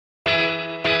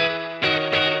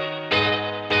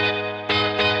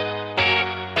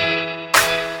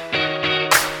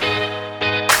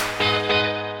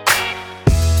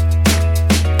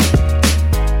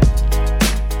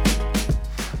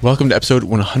Welcome to episode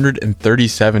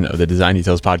 137 of the Design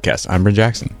Details Podcast. I'm Brent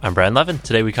Jackson. I'm Brian Levin.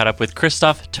 Today we caught up with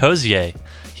Christophe Tauzier.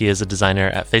 He is a designer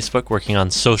at Facebook working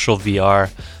on social VR.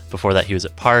 Before that, he was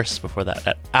at Parse. Before that,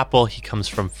 at Apple. He comes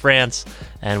from France,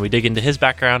 and we dig into his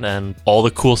background and all the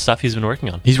cool stuff he's been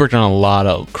working on. He's worked on a lot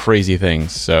of crazy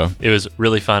things, so it was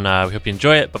really fun. We hope you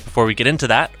enjoy it. But before we get into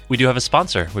that, we do have a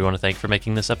sponsor we want to thank for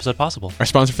making this episode possible. Our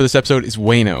sponsor for this episode is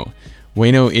Wayno.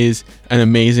 Wayno is an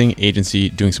amazing agency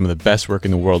doing some of the best work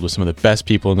in the world with some of the best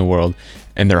people in the world,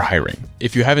 and they're hiring.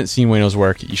 If you haven't seen Wayno's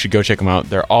work, you should go check them out.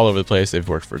 They're all over the place. They've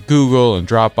worked for Google and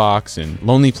Dropbox and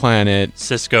Lonely Planet,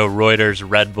 Cisco, Reuters,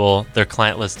 Red Bull. Their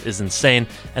client list is insane,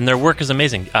 and their work is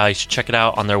amazing. You should check it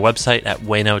out on their website at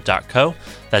wayno.co.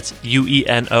 That's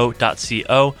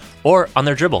ueno.co, or on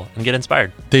their Dribbble and get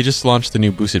inspired. They just launched the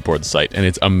new Boosted Board site, and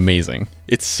it's amazing.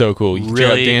 It's so cool. You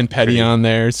Really got Dan Petty pretty. on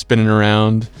there spinning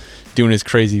around, doing his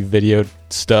crazy video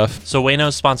stuff. So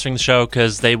Wayno's sponsoring the show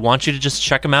because they want you to just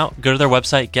check them out. Go to their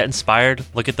website, get inspired,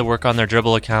 look at the work on their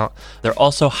Dribbble account. They're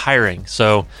also hiring.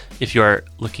 So if you are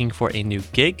looking for a new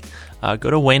gig, go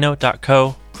to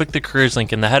wayno.co, click the careers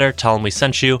link in the header, tell them we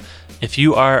sent you. If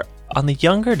you are on the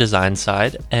younger design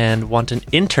side and want an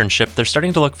internship, they're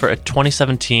starting to look for a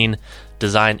 2017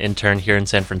 design intern here in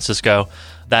San Francisco.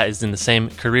 That is in the same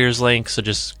careers link. So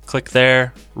just click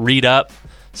there, read up,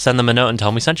 send them a note and tell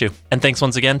them we sent you. And thanks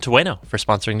once again to Wayno for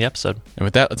sponsoring the episode. And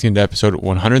with that, let's get into episode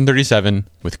 137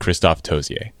 with Christophe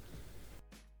Tauzier.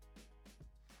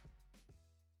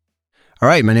 All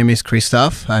right, my name is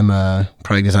Christophe. I'm a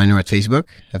product designer at Facebook.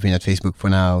 I've been at Facebook for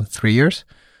now 3 years.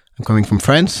 I'm coming from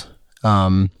France.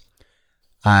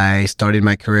 I started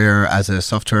my career as a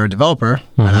software developer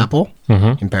at Apple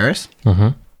in Paris.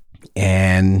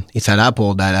 And it's at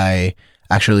Apple that I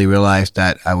actually realized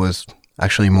that I was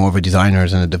actually more of a designer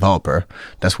than a developer.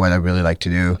 That's what I really like to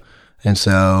do. And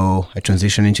so I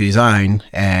transitioned into design,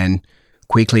 and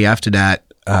quickly after that,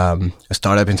 a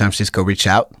startup in San Francisco reached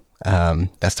out.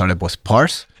 That startup was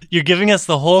Parse. You're giving us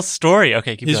the whole story.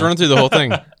 Okay, keep He's going. running through the whole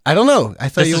thing. I don't know. I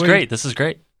thought This is great. This is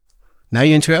great. Now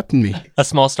you interrupted me. A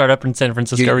small startup in San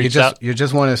Francisco reached out. You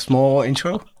just want a small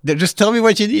intro? Just tell me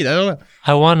what you need. I don't know.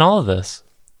 I want all of this.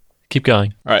 Keep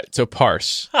going. All right, so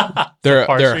Parse. They're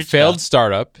a reached failed out.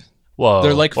 startup. Whoa.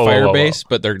 They're like Whoa, whoa, whoa, Firebase,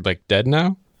 but they're like dead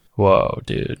now. Whoa,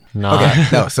 dude. No. Okay,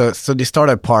 no. So the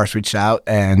startup Parse reached out,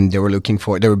 and they were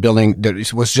building.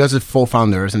 It was just the four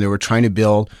founders, and they were trying to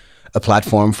build a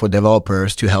platform for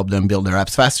developers to help them build their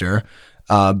apps faster.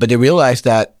 But they realized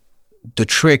that the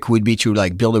trick would be to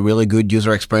like build a really good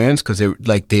user experience, because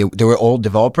they were all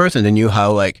developers, and they knew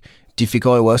how like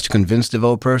difficult it was to convince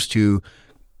developers to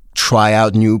try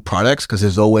out new products, because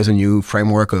there's always a new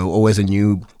framework or always a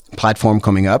new platform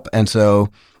coming up. And so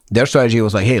their strategy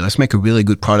was like, hey, let's make a really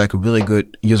good product, a really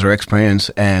good user experience,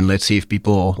 and let's see if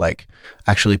people like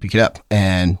actually pick it up.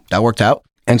 And that worked out.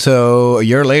 And so a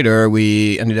year later,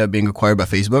 we ended up being acquired by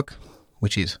Facebook,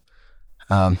 which is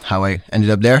how I ended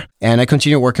up there. And I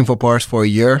continued working for Parse for a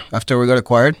year after we got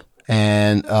acquired.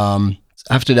 And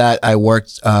after that, I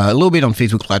worked a little bit on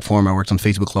Facebook platform. I worked on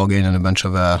Facebook login and a bunch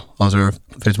of other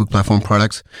Facebook platform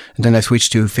products. And then I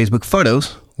switched to Facebook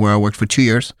Photos, where I worked for 2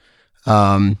 years,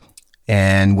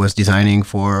 and was designing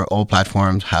for all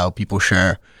platforms how people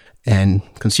share and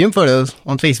consume photos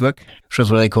on Facebook, which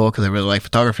was really cool because I really like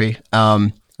photography.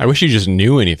 I wish you just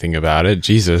knew anything about it.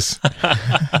 Jesus.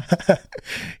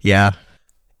 Yeah.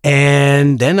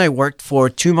 And then I worked for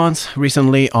 2 months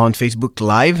recently on Facebook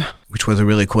Live, which was a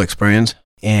really cool experience.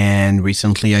 And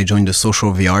recently I joined the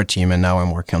social VR team, and now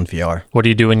I'm working on VR. What do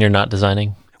you do when you're not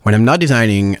designing? When I'm not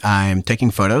designing, I'm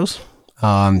taking photos,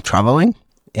 traveling,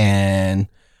 and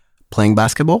playing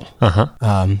basketball,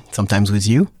 sometimes with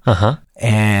you,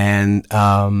 and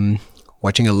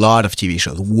watching a lot of TV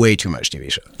shows, way too much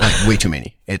TV shows, like way too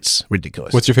many. It's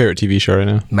ridiculous. What's your favorite TV show right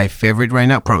now? My favorite right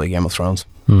now? Probably Game of Thrones.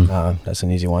 That's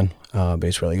an easy one, but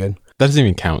it's really good. That doesn't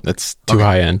even count. That's too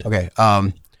high end. Okay.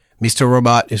 Mr.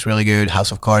 Robot is really good.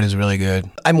 House of Cards is really good.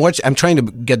 I'm trying to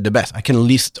get the best. I can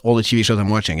list all the TV shows I'm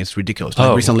watching. It's ridiculous.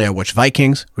 Like recently I watched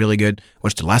Vikings, really good.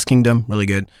 Watched The Last Kingdom, really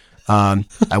good.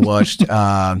 I watched,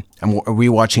 I'm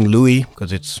rewatching Louis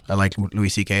because I like Louis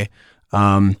C.K.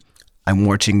 I'm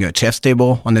watching Chef's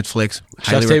Table on Netflix.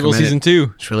 Chef's Table season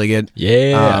 2. It's really good.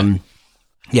 Yeah.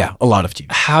 Yeah, a lot of TV.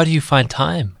 How do you find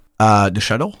time? The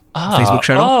shuttle, Facebook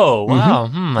shuttle. Oh, wow.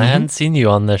 I hadn't seen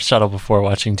you on the shuttle before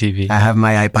watching TV. I have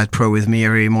my iPad Pro with me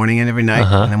every morning and every night,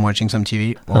 and I'm watching some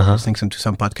TV or listening to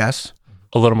some podcasts.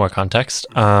 A little more context.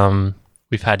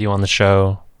 We've had you on the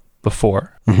show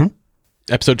before.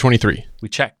 Episode 23. We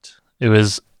checked. It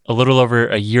was a little over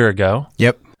a year ago.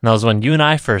 Yep. And that was when you and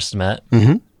I first met,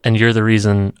 and you're the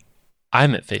reason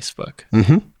I'm at Facebook.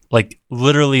 Like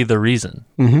literally the reason.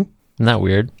 Mm-hmm. Isn't that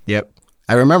weird? Yep.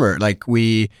 I remember like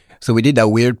we did that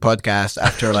weird podcast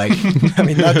after like, I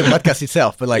mean, not the podcast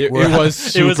itself, but like It was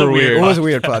super weird. It was a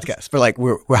weird podcast. But like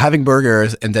we're having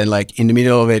burgers and then like in the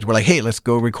middle of it, we're like, hey, let's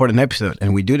go record an episode.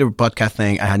 And we do the podcast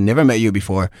thing. I had never met you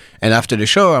before. And after the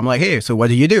show, I'm like, hey, so what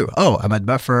do you do? Oh, I'm at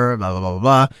Buffer, blah, blah, blah, blah,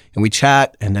 blah. And we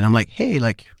chat. And then I'm like, hey,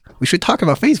 like we should talk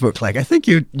about Facebook. Like, I think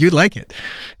you'd like it.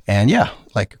 And yeah,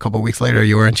 like a couple of weeks later,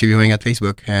 you were interviewing at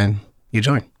Facebook and you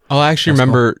joined. Oh, I actually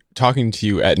remember talking to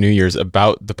you at New Year's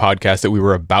about the podcast that we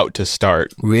were about to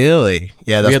start. Really?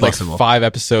 Yeah, that's We had possible. like 5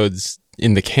 episodes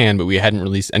in the can, but we hadn't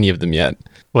released any of them yet.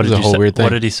 What It did was a you whole say? weird thing.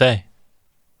 What did he say?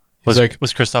 Was like,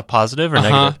 was Christoph positive or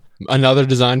negative? Another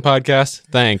design podcast?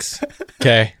 Thanks.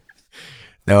 Okay.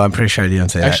 No, I'm pretty sure I didn't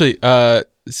say that. Actually,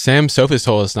 Sam Sophis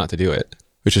told us not to do it,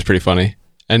 which is pretty funny.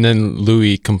 And then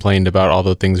Louis complained about all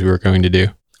the things we were going to do.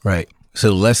 Right.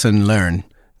 So lesson learned.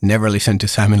 Never listen to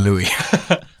Sam and Louis.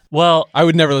 Well, I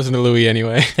would never listen to Louis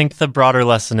anyway. I think the broader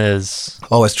lesson is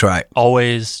Always try.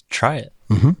 always try it.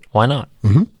 Mm-hmm. Why not?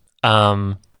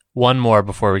 Mm-hmm. One more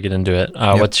before we get into it.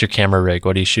 What's your camera rig?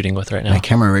 What are you shooting with right now? My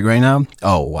camera rig right now?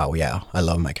 Oh, wow. Yeah. I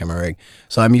love my camera rig.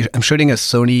 So I'm shooting a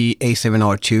Sony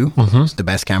A7R2. Mm-hmm. It's the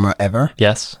best camera ever.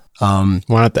 Yes. Why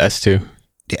not the S2?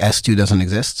 The S2 doesn't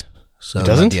exist. So It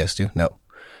doesn't? not the S2. No.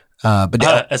 But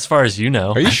the, As far as you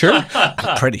know. Are you sure?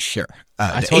 I'm pretty sure. The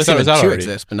totally thought it was out A7II already.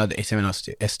 exists, but not the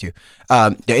A7R2.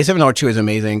 The A7R2 is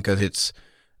amazing because it's,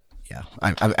 yeah,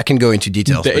 I can go into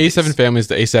details. The but it's- A7 family is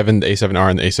the A7, the A7R,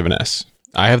 and the A7S.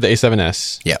 I have the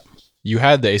A7S. Yeah. You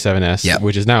had the A7S, Yeah.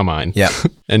 which is now mine. Yeah.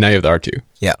 And now you have the R2.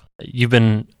 Yeah. You've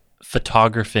been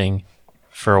photographing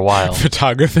for a while.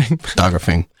 Photographing.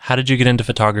 Photographing. How did you get into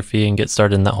photography and get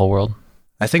started in that whole world?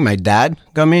 I think my dad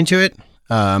got me into it.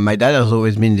 My dad has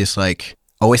always been this like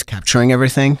always capturing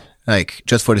everything, like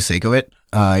just for the sake of it.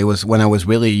 It was when I was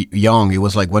really young. It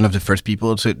was like one of the first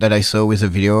people that I saw with a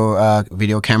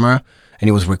video camera, and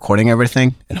he was recording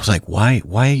everything. And I was like, why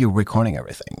are you recording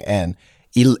everything? And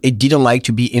it didn't like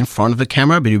to be in front of the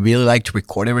camera, but he really liked to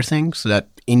record everything so that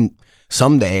in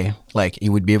someday, like he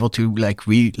would be able to like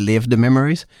relive the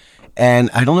memories. And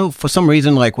I don't know, for some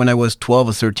reason, like when I was 12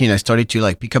 or 13, I started to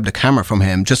like pick up the camera from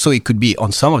him just so it could be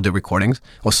on some of the recordings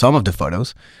or some of the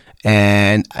photos.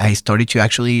 And I started to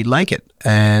actually like it.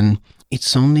 And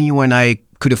it's only when I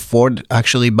could afford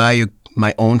actually buy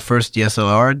my own first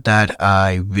DSLR that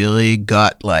I really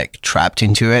got like trapped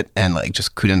into it and like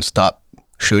just couldn't stop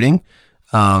shooting.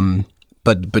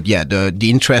 But yeah, the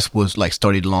interest was like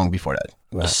started long before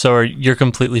that. So you're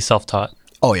completely self-taught?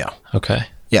 Oh yeah. Okay.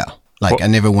 Yeah. Like I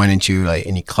never went into like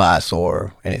any class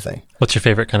or anything. What's your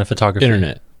favorite kind of photography?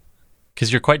 Internet.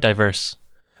 Because you're quite diverse.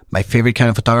 My favorite kind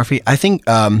of photography, I think,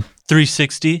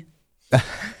 360?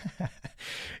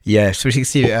 yeah,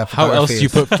 360. How else do you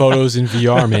put photos in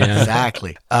VR, man?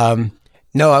 Exactly.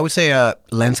 No, I would say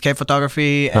landscape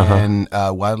photography and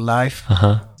wildlife.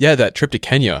 Yeah, that trip to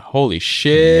Kenya. Holy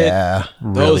shit. Yeah,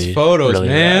 Those Really, photos, really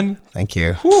man. thank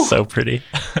you. So pretty.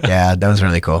 Yeah, that was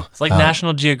really cool. It's like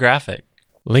National Geographic.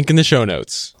 Link in the show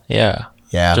notes. Yeah.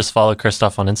 Yeah, Just follow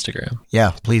Christoph on Instagram.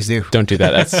 yeah, please do. Don't do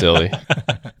that. That's silly.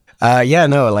 Yeah,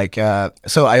 no, like,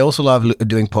 so I also love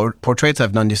doing portraits.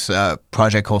 I've done this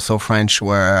project called So French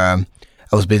where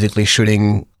I was basically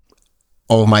shooting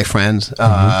all of my friends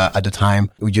at the time.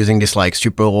 We're using this like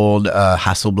super old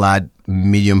Hasselblad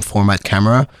medium format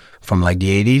camera from like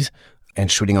the 80s and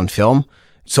shooting on film.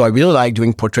 So I really like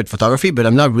doing portrait photography, but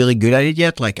I'm not really good at it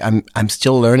yet. Like I'm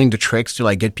still learning the tricks to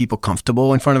like get people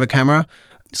comfortable in front of a camera.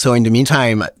 So in the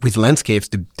meantime, with landscapes,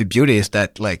 the beauty is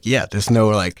that like, yeah, there's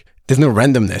no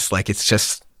randomness. Like it's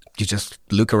just, you just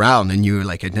look around and you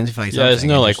like identify something. Yeah, there's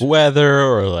no and like just- weather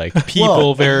or like people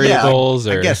Well, variables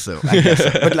yeah, or I guess so.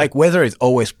 But like weather is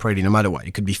always pretty no matter what.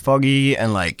 It could be foggy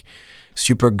and like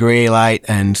super gray light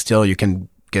and still you can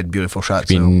get beautiful shots.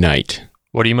 be So night.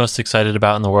 What are you most excited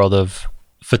about in the world of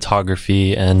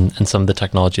photography and some of the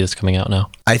technology that's coming out now?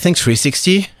 I think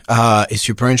 360 is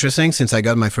super interesting since I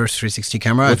got my first 360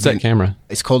 camera. What's that camera?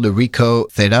 It's called the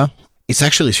Ricoh Theta. It's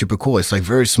actually super cool. It's like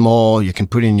very small. You can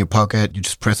put it in your pocket. You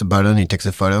just press a button, it takes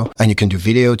a photo. And you can do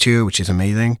video too, which is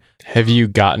amazing. Have you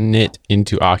gotten it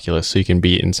into Oculus so you can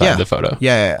be inside the photo?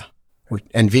 Yeah.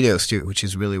 And videos too, which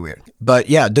is really weird. But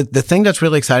yeah, the thing that's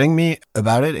really exciting me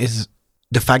about it is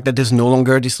the fact that there's no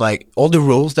longer this like all the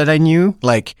rules that I knew.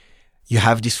 Like you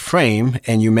have this frame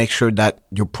and you make sure that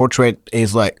your portrait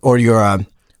is like, or your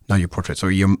not your portrait,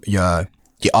 sorry, your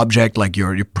the object, like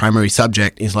your primary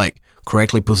subject is like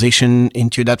correctly positioned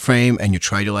into that frame, and you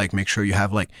try to like make sure you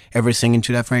have like everything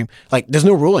into that frame. Like there's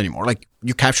no rule anymore. Like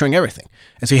you're capturing everything,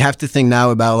 and so you have to think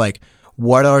now about like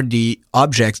what are the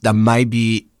objects that might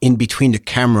be in between the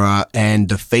camera and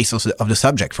the face of the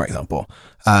subject, for example.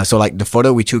 So like the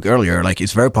photo we took earlier, like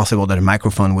it's very possible that a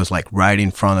microphone was like right in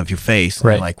front of your face,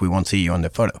 right. And like we won't see you on the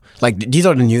photo. Like these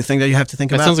are the new things that you have to think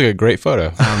That about. sounds like a great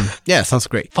photo. Yeah, sounds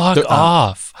great. Fuck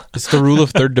off. It's the rule of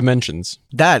third dimensions.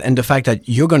 That and the fact that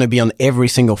you're going to be on every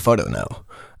single photo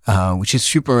now, which is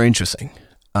super interesting.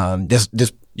 There's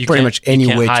You pretty can't- much any you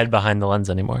can't way. hide behind the lens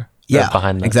anymore. Yeah, Or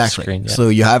behind the exactly. screen. Yeah. So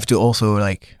you have to also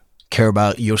like care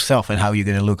about yourself and how you're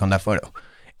going to look on that photo.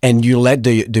 And you let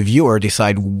the viewer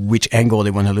decide which angle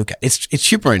they want to look at. It's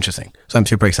super interesting. So I'm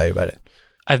super excited about it.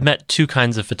 I've met two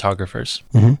kinds of photographers.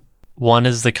 Mm-hmm. One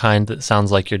is the kind that sounds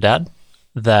like your dad,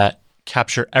 that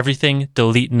capture everything,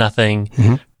 delete nothing,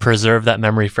 Mm-hmm. preserve that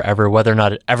memory forever, whether or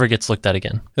not it ever gets looked at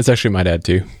again. That's actually my dad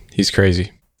too. He's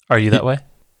crazy. Are you that way?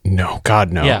 No,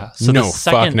 God, no. Yeah. So no, the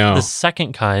second, fuck no. The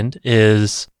second kind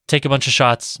is take a bunch of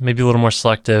shots, maybe a little more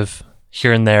selective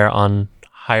here and there on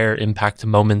higher impact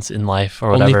moments in life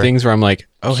or whatever. Only things where I'm like,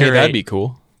 oh, hey, Curate. that'd be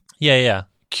cool. Yeah.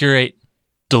 Curate,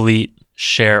 delete,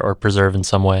 share, or preserve in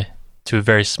some way to a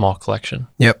very small collection.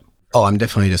 Yep. Oh, I'm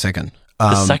definitely the second.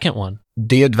 The second one.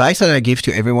 The advice that I give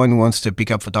to everyone who wants to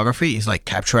pick up photography is like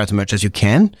capture as much as you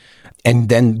can and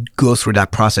then go through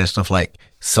that process of like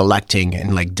selecting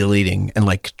and like deleting and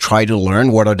like try to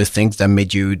learn what are the things that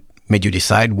made you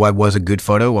decide what was a good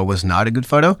photo, what was not a good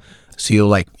photo. So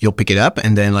you'll pick it up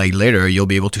and then like later you'll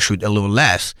be able to shoot a little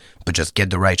less, but just get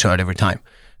the right shot every time.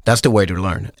 That's the way to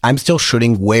learn. I'm still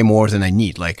shooting way more than I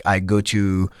need. Like I went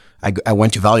to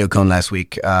ValueCon last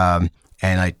week,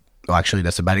 and actually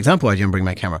that's a bad example. I didn't bring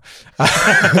my camera.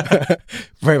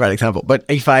 Very bad example. But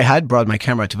if I had brought my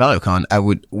camera to ValueCon, I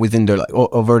would within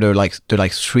over the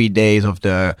 3 days of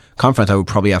the conference, I would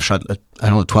probably have shot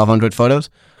 1,200 photos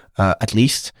at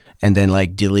least, and then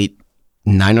like delete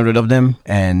 900 of them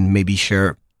and maybe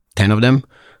share 10 of them.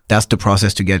 That's the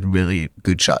process to get really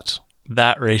good shots.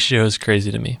 That ratio is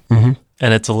crazy to me. Mm-hmm.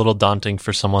 And it's a little daunting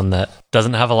for someone that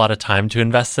doesn't have a lot of time to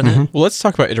invest in it. Well, let's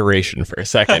talk about iteration for a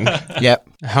second. Yep.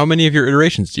 How many of your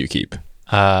iterations do you keep?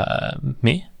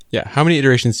 Me? Yeah. How many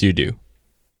iterations do you do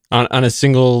on a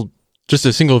single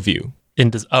view?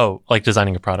 Like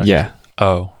designing a product? Yeah.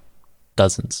 Oh,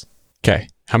 dozens. Okay.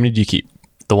 How many do you keep?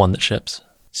 The one that ships.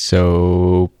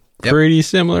 So pretty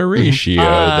similar ratio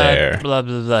there. Blah,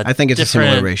 blah, blah. I think it's a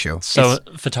similar ratio. So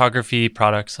photography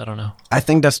products, I don't know. I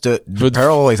think that's the But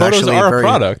parallel is photos actually are very a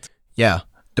product. Yeah.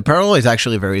 The parallel is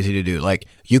actually very easy to do. Like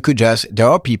you could there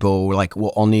are people who like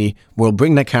will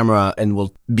bring the camera and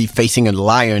will be facing a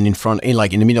lion in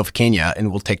the middle of Kenya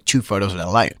and will take 2 photos of that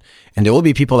lion. And there will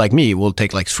be people like me who will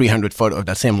take like 300 photos of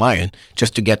that same lion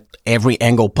just to get every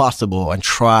angle possible and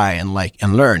try and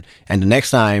learn. And the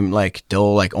next time, like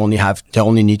they'll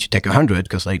only need to take 100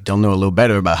 because like they'll know a little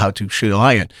better about how to shoot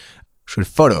a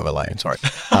photo of a lion. Sorry.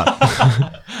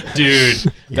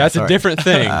 Dude, That's a different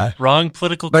thing. wrong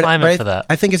political climate for that.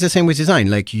 I think it's the same with design.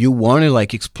 Like you want to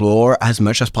like explore as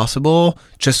much as possible,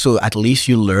 just so at least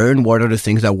you learn what are the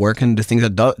things that work and the things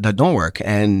that don't work.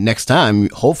 And next time,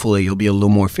 hopefully, you'll be a little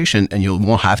more efficient and you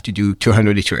won't have to do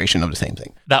 200 iteration of the same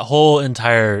thing. That whole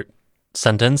entire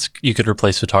sentence, you could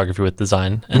replace photography with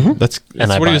design. And, That's I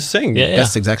what buy he it. was saying. Yeah,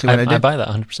 That's exactly what I did. I buy that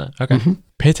 100%. Okay.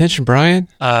 Pay attention, Brian.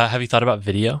 Have you thought about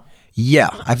video? Yeah,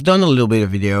 I've done a little bit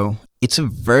of video. It's a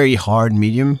very hard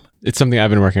medium. It's something I've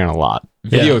been working on a lot.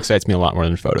 Video Yeah. excites me a lot more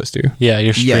than photos do. Yeah,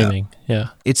 you're Yeah. streaming. Yeah.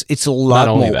 It's a lot Not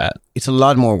only more. that. It's a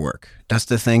lot more work. That's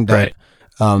the thing that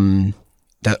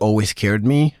that always scared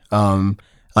me.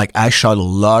 Like I shot a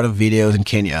lot of videos in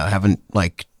Kenya. I haven't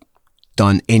like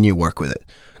done any work with it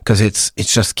because it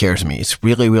just scares me. It's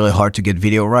really, really hard to get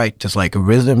video right. There's like a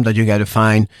rhythm that you got to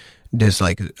find. There's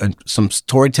like some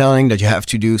storytelling that you have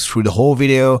to do through the whole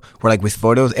video. Where like with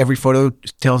photos, every photo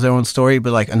tells their own story,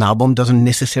 but like an album doesn't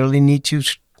necessarily need to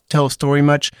tell a story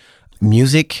much.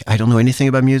 Music, I don't know anything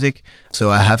about music, so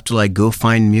I have to like go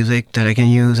find music that I can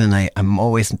use, and I'm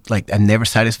always like I'm never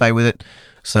satisfied with it.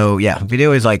 So yeah,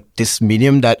 video is like this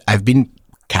medium that I've been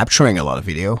capturing a lot of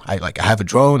video. I have a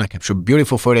drone, I capture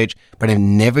beautiful footage, but I've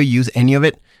never used any of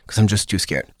it because I'm just too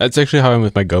scared. That's actually how I'm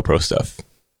with my GoPro stuff.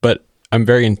 But I'm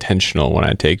very intentional when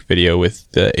I take video with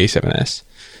the A7S,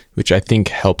 which I think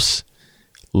helps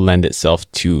lend itself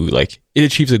to like it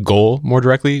achieves a goal more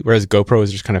directly, whereas GoPro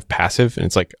is just kind of passive and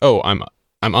it's like, oh, I'm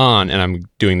on and I'm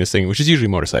doing this thing, which is usually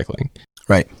motorcycling.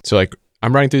 Right. So like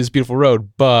I'm riding through this beautiful road,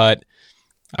 but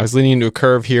I was leaning into a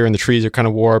curve here and the trees are kind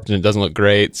of warped and it doesn't look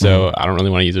great, so I don't really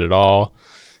want to use it at all,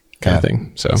 kind of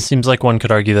thing. So Seems like one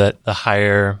could argue that the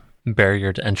higher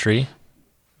barrier to entry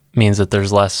means that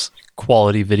there's less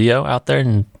quality video out there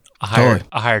and a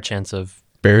higher chance of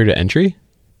barrier to entry?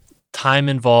 time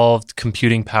involved,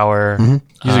 computing power.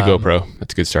 Use a GoPro.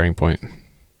 That's a good starting point.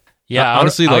 Yeah,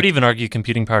 honestly, I would like- even argue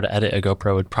computing power to edit a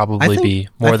GoPro would probably think- be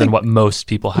I more than think- what most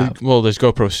people have. Well, there's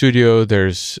GoPro Studio.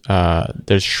 There's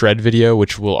Shred Video,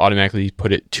 which will automatically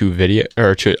put it to video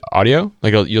or to audio.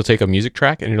 Like you'll take a music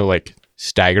track and it'll like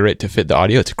stagger it to fit the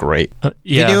audio. It's great.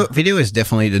 Yeah. Video is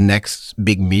definitely the next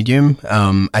big medium.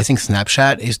 I think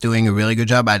Snapchat is doing a really good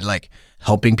job at like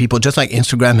helping people, just like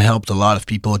Instagram helped a lot of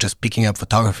people just picking up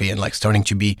photography and like starting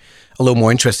to be a little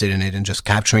more interested in it and just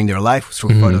capturing their life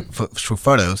through through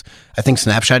photos. I think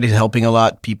Snapchat is helping a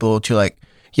lot people to like,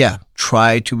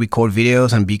 try to record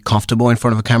videos and be comfortable in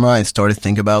front of a camera and start to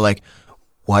think about like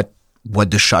what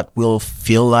the shot will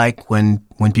feel like when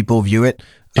people view it.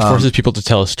 It forces people to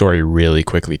tell a story really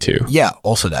quickly too. Yeah,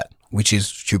 also that, which is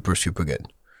super, super good.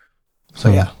 So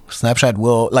Snapchat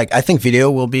will, like, I think video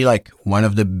will be like one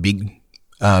of the big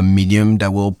medium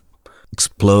that will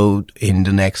explode in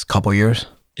the next couple years.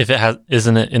 If it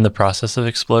isn't it in the process of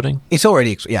exploding? It's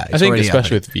already, it's I think already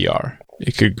especially happening. with VR,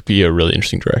 it could be a really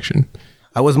interesting direction.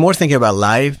 I was more thinking about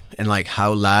live and like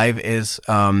how live is,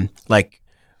 like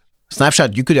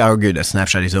Snapchat, you could argue that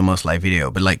Snapchat is almost live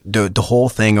video, but like the whole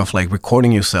thing of like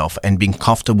recording yourself and being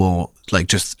comfortable, like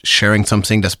just sharing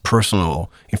something that's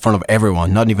personal in front of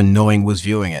everyone, not even knowing who's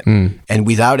viewing it, and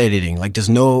without editing. Like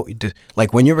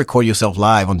like when you record yourself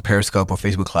live on Periscope or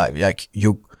Facebook Live, like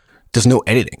there's no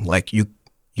editing. Like you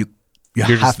You're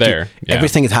have just to, there. Yeah.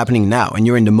 everything is happening now and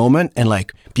you're in the moment, and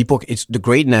like people, it's the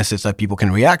greatness is that people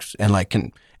can react and like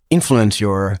can influence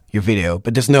your video,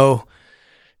 but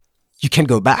you can't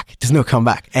go back. There's no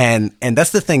comeback. And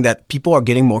that's the thing that people are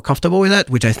getting more comfortable with that,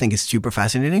 which I think is super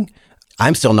fascinating.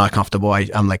 I'm still not comfortable. I'm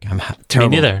terrible.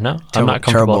 Me neither. No, I'm not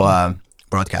comfortable. Terrible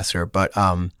broadcaster. But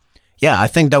I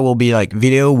think that will be like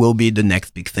video will be the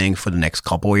next big thing for the next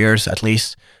couple of years at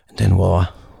least. And then we'll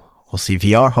see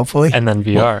VR hopefully. And then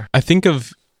VR. I think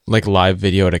of like live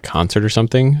video at a concert or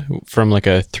something from like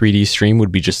a 3D stream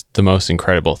would be just the most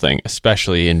incredible thing,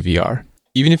 especially in VR.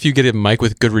 Even if you get a mic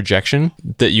with good rejection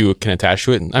that you can attach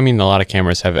to it. I mean, a lot of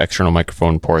cameras have external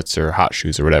microphone ports or hot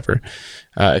shoes or whatever.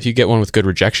 If you get one with good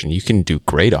rejection, you can do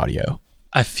great audio.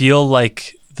 I feel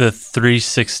like the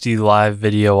 360 live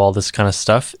video, all this kind of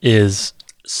stuff is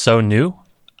so new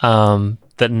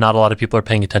that not a lot of people are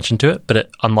paying attention to it, but it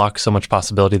unlocks so much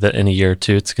possibility that in a year or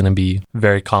two, it's going to be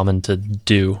very common to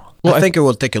do. Well, I think it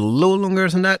will take a little longer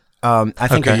than that. I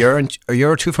think Okay. a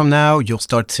year or two from now, you'll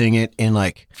start seeing it in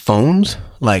like phones.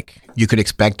 Like you could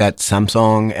expect that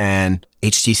Samsung and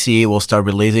HTC will start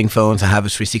releasing phones that have a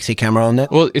 360 camera on it.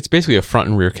 Well, it's basically a front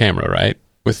and rear camera, right?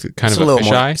 With kind It's of a a little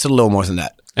more. fisheye It's a little more than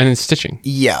that. and then stitching.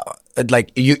 Yeah,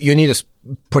 like you need a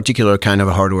particular kind of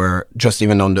hardware, just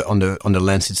even on the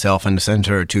lens itself and the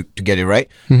sensor to get it right.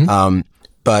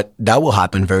 But that will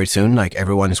happen very soon. Like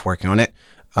everyone is working on it.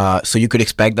 So you could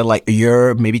expect that like a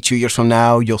year, maybe 2 years from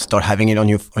now, you'll start having it on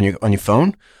your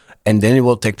phone, and then it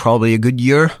will take probably a good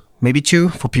year, maybe two,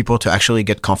 for people to actually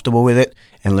get comfortable with it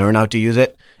and learn how to use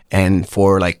it, and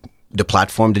for like the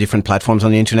different platforms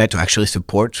on the internet to actually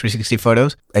support 360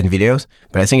 photos and videos.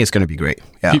 But I think it's going to be great.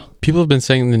 Yeah. People have been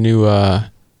saying the new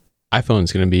iPhone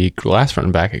is going to be glass front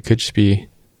and back. It could just be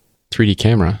 3D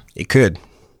camera. It could,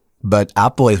 but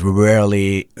Apple is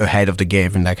rarely ahead of the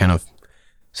game in that kind of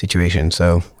situation.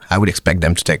 So I would expect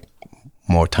them to take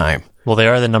more time. Well, they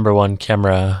are the number one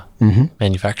camera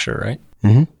manufacturer, right?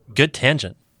 Mm-hmm. Good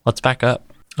tangent. Let's back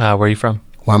up. Where are you from?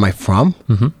 Where am I from?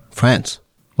 France.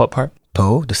 What part?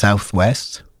 Po, the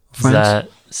southwest of Is France. that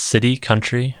city,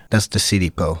 country? That's the city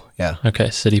Po. Yeah. Okay,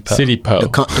 city. City Po.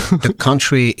 The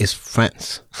country is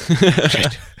France.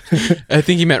 I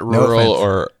think you meant No rural offense.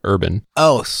 or urban.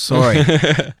 Oh, sorry.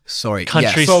 Sorry.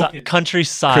 Countryside.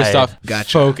 Countryside. Christoph,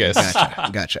 Gotcha. focus.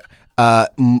 Gotcha.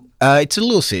 It's a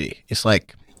little city. It's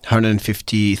like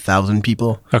 150,000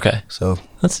 people. Okay, So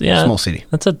that's small city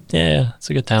That's a It's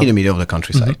a good in town. the middle of the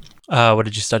countryside. What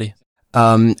did you study?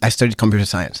 I studied computer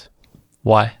science.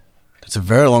 Why? It's a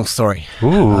very long story.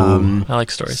 Ooh, I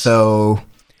like stories. So,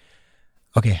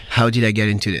 okay, how did I get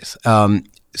into this?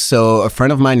 So a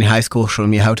friend of mine in high school showed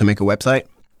me how to make a website,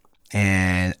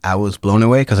 and I was blown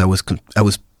away because I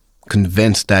was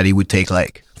convinced that it would take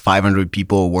like 500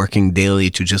 people working daily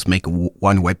to just make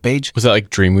one web page. Was that like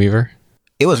Dreamweaver?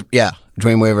 It was, yeah.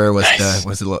 Dreamweaver was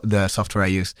Nice. the software I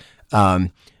used.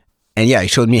 And yeah, it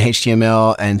showed me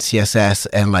HTML and CSS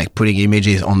and like putting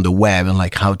images on the web and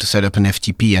like how to set up an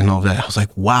FTP and all that. I was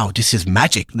like, wow, this is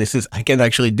magic. I can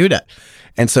actually do that.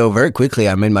 And so very quickly,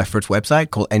 I made my first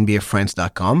website called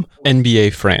NBAFriends.com.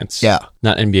 NBA France. Yeah.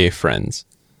 Not NBA Friends.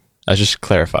 I was just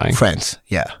clarifying. Friends,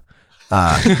 yeah.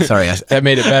 Sorry. That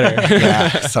made it better.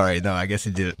 Yeah, sorry. No, I guess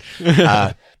it didn't.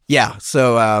 Yeah.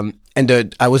 So,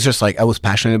 I was just like, I was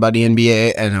passionate about the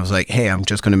NBA, and I was like, hey, I'm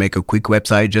just going to make a quick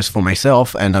website just for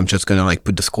myself. And I'm just going to like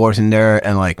put the scores in there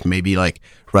and like maybe like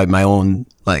write my own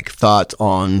like thoughts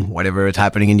on whatever is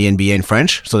happening in the NBA in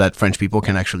French, so that French people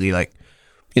can actually like,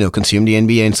 consume the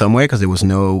NBA in some way, because there was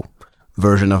no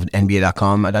version of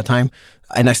NBA.com at that time.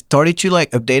 And I started to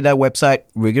like update that website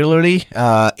regularly,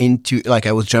 into like,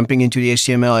 I was jumping into the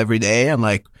HTML every day and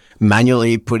like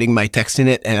manually putting my text in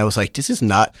it. And I was like, this is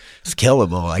not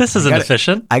scalable. Like, This isn't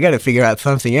efficient. I got to figure out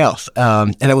something else.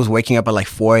 And I was waking up at like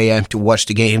 4 a.m. to watch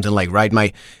the games and like write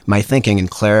my thinking. And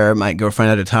Claire, my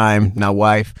girlfriend at the time, now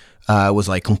wife, was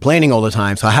like complaining all the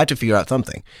time. So I had to figure out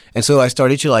something. And so I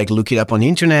started to like look it up on the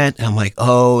internet. And I'm like,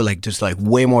 oh, like there's like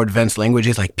way more advanced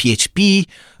languages like PHP,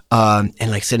 and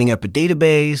like setting up a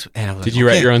database. And I was Did like, you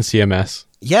write okay. your own CMS?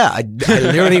 Yeah, I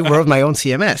literally wrote my own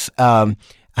CMS.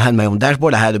 I had my own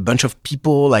dashboard. I had a bunch of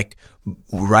people like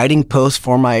writing posts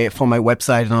for my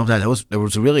website and all of that. It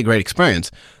was a really great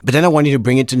experience. But then I wanted to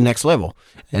bring it to the next level.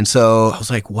 And so I was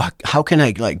like, what? How can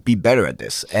I like be better at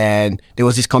this? And there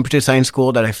was this computer science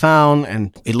school that I found,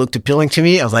 and it looked appealing to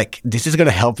me. I was like, this is going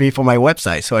to help me for my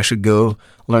website, so I should go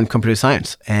learn computer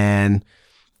science. And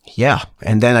yeah,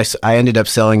 and then I ended up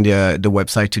selling the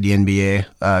website to the NBA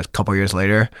a couple of years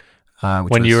later.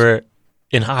 When you were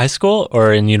in high school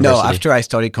or in university? No, after I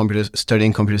started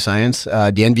studying computer science,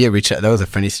 the NBA reached out. That was a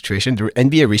funny situation. The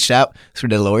NBA reached out through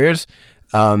the lawyers,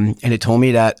 and they told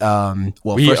me that,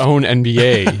 We first, own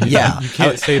NBA. Yeah. You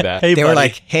can't say that. Hey, they were buddy.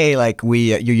 like, hey, like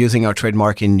you're using our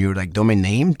trademark in your like domain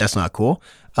name. That's not cool.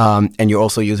 And you're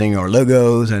also using our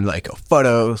logos and like our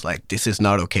photos. Like, this is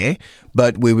not okay.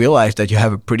 But we realized that you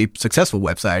have a pretty successful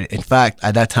website. In fact,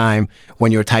 at that time,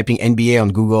 when you were typing NBA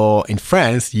on Google in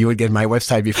France, you would get my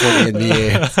website before the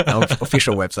NBA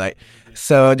official website.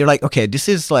 So they're like, okay, this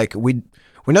is like, we're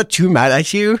not too mad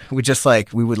at you. We just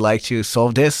like, we would like to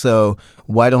solve this. So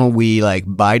why don't we like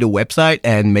buy the website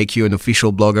and make you an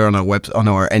official blogger on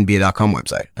our NBA.com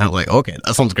website? And I was like, okay,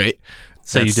 that sounds great.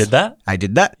 So you did that? I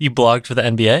did that. You blogged for the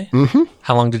NBA? Mm-hmm.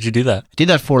 How long did you do that? I did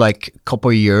that for like a couple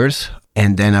of years,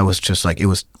 and then I was just like, it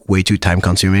was way too time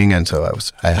consuming, and so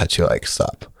I had to like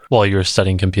stop. While you were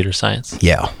studying computer science?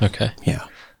 Yeah. Okay. Yeah.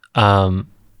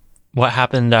 What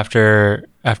happened after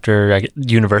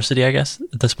university, I guess,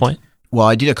 at this point? Well,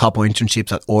 I did a couple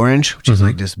internships at Orange, which is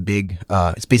like this big,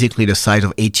 it's basically the size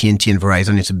of AT&T and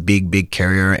Verizon. It's a big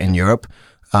carrier in Europe.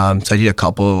 So I did a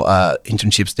couple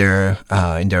internships there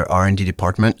in their R&D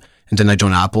department. And then I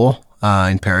joined Apple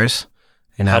in Paris.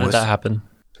 And How did that happen?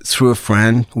 Through a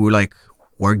friend who like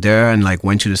worked there and like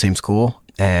went to the same school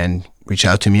and reached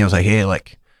out to me. I was like, hey,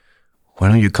 like, why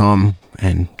don't you come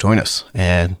and join us?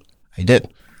 And I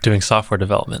did. Doing software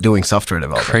development. Doing software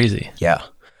development. Crazy. Yeah.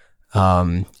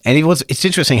 And it's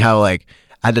interesting how like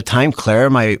at the time, Claire,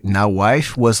 my now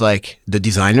wife, was like the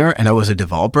designer and I was a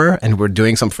developer, and we're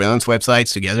doing some freelance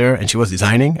websites together, and she was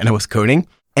designing and I was coding.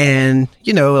 And,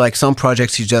 like some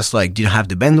projects you just like didn't have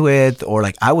the bandwidth, or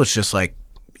like I was just like,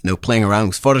 playing around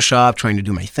with Photoshop, trying to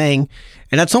do my thing.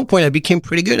 And at some point I became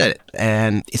pretty good at it.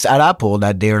 And it's at Apple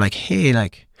that they're like, hey,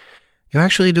 like you're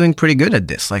actually doing pretty good at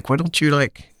this. Like, why don't you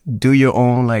like do your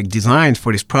own like designs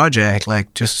for this project,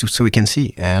 like just so we can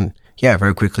see. And yeah,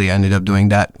 very quickly I ended up doing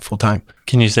that full time.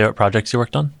 Can you say what projects you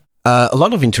worked on? A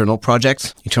lot of internal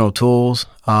projects, internal tools,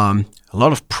 a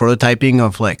lot of prototyping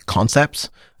of like concepts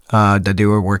that they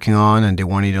were working on and they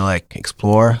wanted to like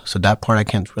explore. So that part I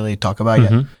can't really talk about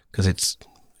yet because it's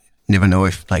never know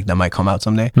if like that might come out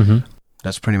someday.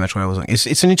 That's pretty much what I was doing.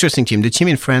 It's an interesting team. The team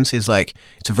in France is like,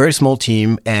 it's a very small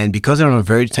team. And because they're on a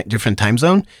very different time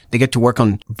zone, they get to work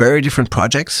on very different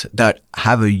projects that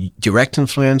have a direct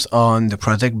influence on the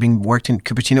project being worked in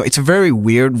Cupertino. It's a very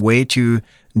weird way to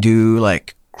do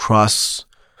like cross-country,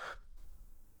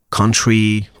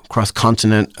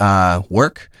 cross-continent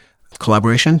work,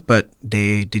 collaboration, but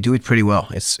they do it pretty well.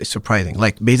 It's surprising.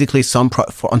 Like basically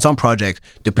on some projects,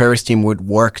 the Paris team would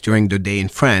work during the day in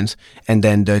France, and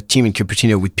then the team in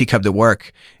Cupertino would pick up the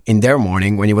work in their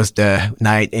morning when it was the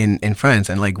night in France,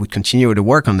 and like would continue to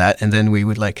work on that, and then we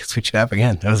would like switch it up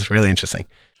again. That was really interesting.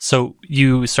 So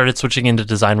you started switching into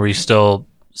design. Were you still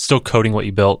coding what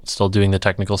you built, still doing the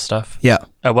technical stuff? Yeah.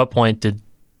 At what point did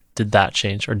that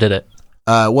change, or did it?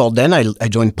 Well, then I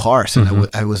joined Parse, and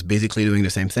I was basically doing the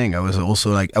same thing. I was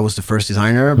also like, I was the first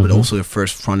designer, but also the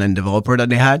first front-end developer that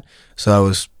they had. So I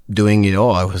was doing it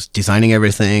all. I was designing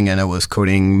everything, and I was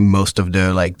coding most of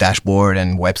the like dashboard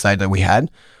and website that we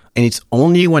had. And it's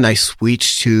only when I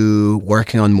switched to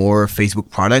working on more Facebook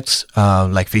products,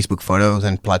 like Facebook Photos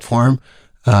and Platform,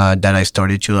 that I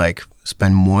started to like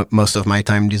spend most of my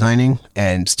time designing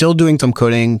and still doing some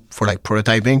coding for like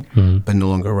prototyping, but no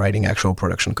longer writing actual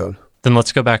production code. Then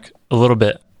let's go back a little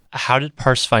bit. How did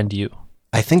Parse find you?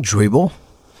 I think Dribbble.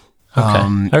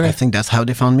 Okay. I think that's how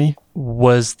they found me.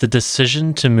 Was the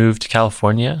decision to move to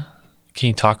California? Can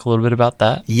you talk a little bit about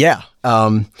that? Yeah.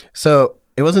 So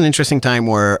it was an interesting time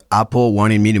where Apple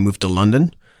wanted me to move to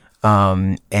London.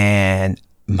 And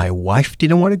my wife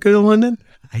didn't want to go to London.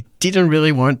 I didn't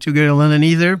really want to go to London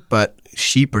either, but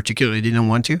she particularly didn't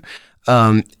want to.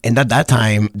 And at that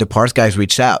time, the Parse guys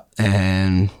reached out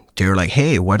and they were like,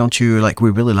 hey, why don't you, like,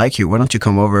 we really like you. Why don't you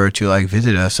come over to like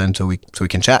visit us and so we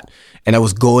can chat. And I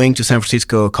was going to San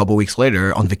Francisco a couple of weeks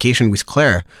later on vacation with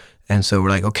Claire. And so we're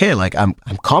like, okay, like I'm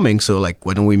coming. So like,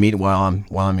 why don't we meet while I'm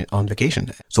on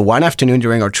vacation? So one afternoon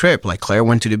during our trip, like Claire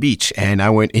went to the beach and I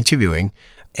went interviewing.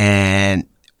 And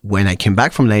when I came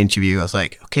back from that interview, I was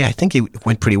like, okay, I think it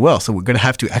went pretty well. So we're going to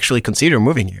have to actually consider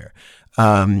moving here.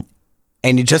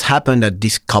 And it just happened that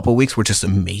these couple of weeks were just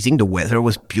amazing. The weather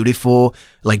was beautiful.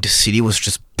 Like the city was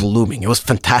just blooming. It was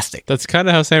fantastic. That's kind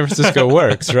of how San Francisco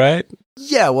works, right?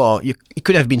 Yeah, well, it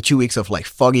could have been 2 weeks of like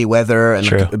foggy weather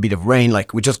and like a bit of rain.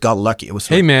 Like we just got lucky. It was.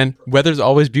 Hey, man, weather's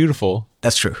always beautiful.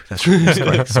 That's true. That's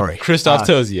correct. Sorry. Christophe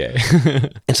Tosier.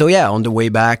 And so, yeah, on the way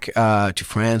back to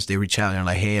France, they reached out and they're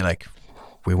like, hey, like,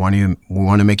 we want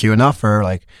to make you an offer.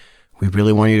 Like, we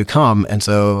really want you to come. And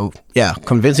so, yeah,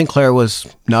 convincing Claire was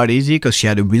not easy because she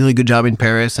had a really good job in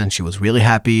Paris and she was really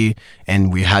happy.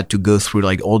 And we had to go through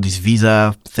like all this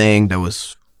visa thing that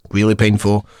was really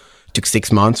painful. Took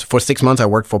 6 months. For 6 months, I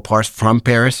worked for Parse from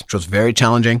Paris, which was very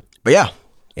challenging. But yeah,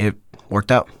 it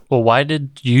worked out. Well, why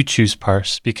did you choose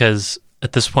Parse? Because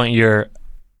at this point, you're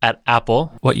at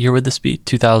Apple. What year would this be?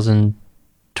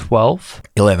 2012?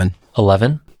 11.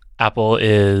 Apple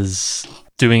is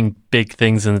doing big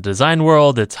things in the design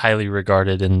world. It's highly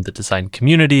regarded in the design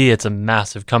community. It's a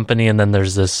massive company. And then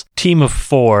there's this team of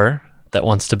 4 that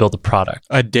wants to build a product.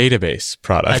 A database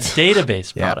product. A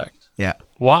database product. Yeah.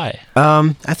 Why?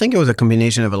 I think it was a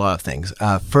combination of a lot of things.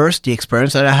 First, the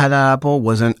experience that I had at Apple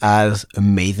wasn't as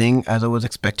amazing as I was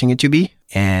expecting it to be.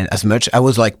 And as much, I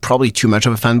was like probably too much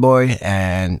of a fanboy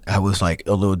and I was like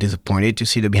a little disappointed to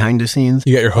see the behind the scenes.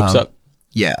 You got your hopes up.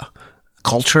 Yeah.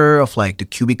 Culture of like the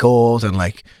cubicles and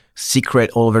like secret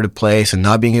all over the place and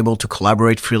not being able to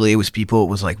collaborate freely with people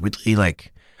was like really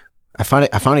like, I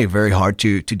found it very hard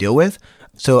to deal with.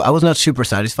 So I was not super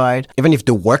satisfied. Even if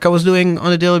the work I was doing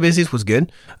on a daily basis was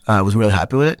good, I was really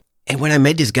happy with it. And when I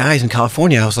met these guys in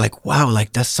California, I was like, wow,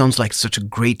 like that sounds like such a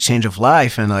great change of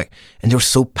life. And like, and they were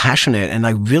so passionate and I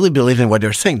really believed in what they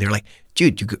were saying. They're like,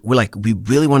 dude, we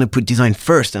really want to put design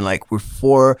first. And like, we're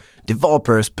 4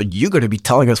 developers, but you're going to be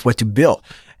telling us what to build.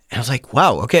 And I was like,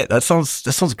 wow, okay, that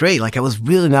sounds great. Like I was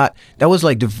really not, that was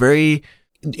like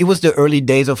it was the early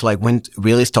days of like when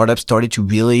really startups started to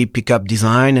really pick up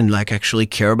design and like actually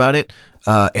care about it.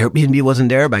 Airbnb wasn't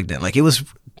there back then. Like it was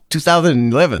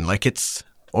 2011, like it's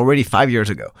already 5 years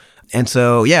ago. And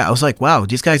so, yeah, I was like, wow,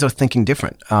 these guys are thinking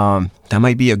different. That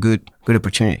might be a good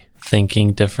opportunity.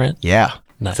 Thinking different? Yeah,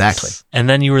 nice. Exactly. And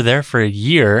then you were there for a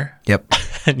year. Yep.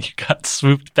 And you got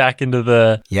swooped back into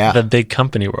the big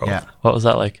company world. Yeah. What was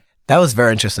that like? That was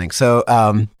very interesting. So,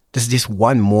 there's this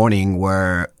one morning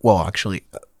where, well, actually,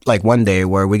 like one day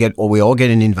where we all get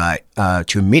an invite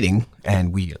to a meeting,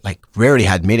 and we like rarely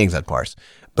had meetings at Parse,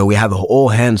 but we have a all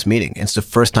hands meeting. It's the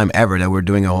first time ever that we're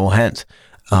doing a all hands.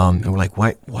 And we're like,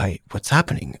 why, what's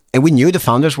happening? And we knew the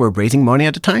founders were raising money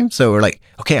at the time. So we're like,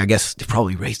 okay, I guess they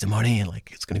probably raised the money and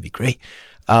like, it's going to be great.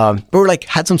 But we're like,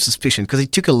 had some suspicion because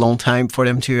it took a long time for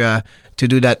them to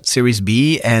do that Series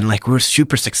B. And like, we were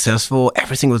super successful.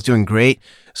 Everything was doing great.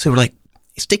 So we're like,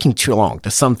 it's taking too long.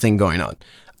 There's something going on.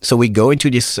 So we go into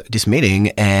this meeting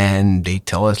and they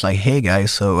tell us like, hey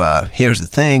guys, so here's the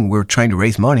thing. We're trying to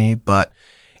raise money, but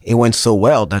it went so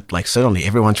well that like suddenly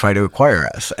everyone tried to acquire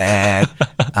us. And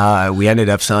we ended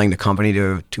up selling the company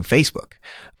to Facebook.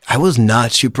 I was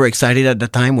not super excited at the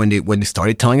time when they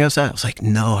started telling us that. I was like,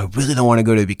 no, I really don't want to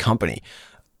go to a big company.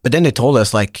 But then they told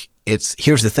us like,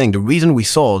 here's the thing. The reason we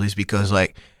sold is because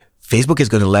like Facebook is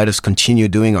going to let us continue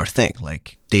doing our thing.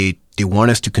 Like they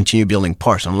want us to continue building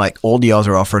Parse. Unlike all the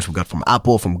other offers we got from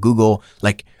Apple, from Google,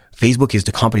 like Facebook is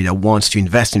the company that wants to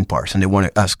invest in Parse and they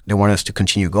want us to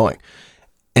continue going.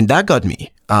 And that got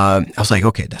me. I was like,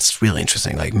 okay, that's really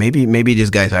interesting. Like maybe these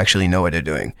guys actually know what they're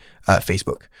doing,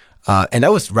 Facebook. And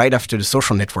that was right after the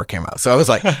social network came out. So I was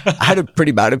like, I had a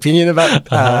pretty bad opinion about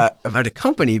the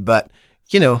company, but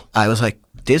you know, I was like,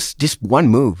 this one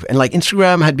move, and like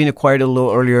Instagram had been acquired a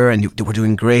little earlier and they were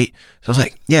doing great. So I was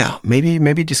like, yeah,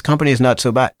 maybe this company is not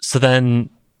so bad. So then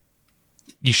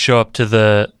you show up to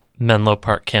the Menlo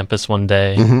Park campus one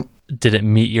day. Did it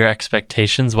meet your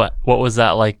expectations? What was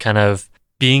that like, kind of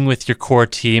being with your core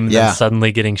team and then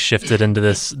suddenly getting shifted into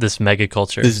this mega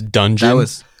culture? This dungeon?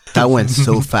 That went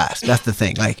so fast. That's the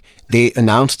thing. Like, they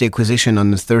announced the acquisition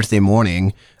on the Thursday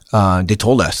morning. They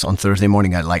told us on Thursday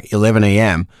morning at like 11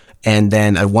 a.m. And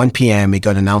then at 1 p.m., it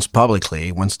got announced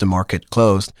publicly once the market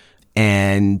closed.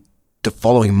 And the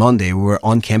following Monday, we were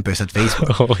on campus at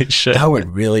Facebook. Holy shit. That went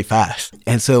really fast.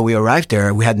 And so we arrived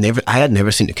there. I had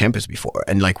never seen the campus before.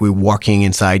 And like, we're walking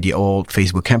inside the old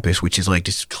Facebook campus, which is like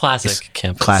this classic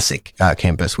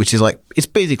campus, which is like, it's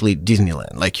basically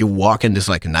Disneyland. Like, you walk in, there's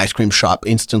like an ice cream shop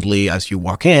instantly as you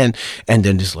walk in. And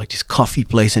then there's like this coffee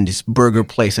place and this burger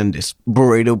place and this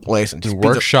burrito place and this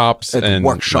workshops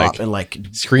and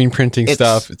screen printing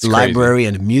stuff. It's library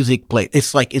and music place.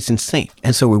 It's like, it's insane.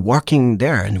 And so we're walking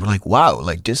there and we're like, wow,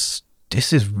 like this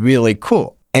is really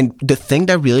cool. And the thing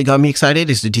that really got me excited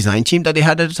is the design team that they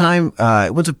had at the time.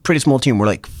 It was a pretty small team. We're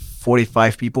like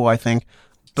 45 people, I think.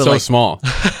 But so like, small.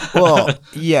 Well,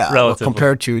 yeah,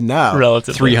 compared to now.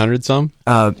 Relatively. 300 some.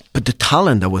 But the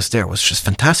talent that was there was just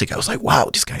fantastic. I was like, wow,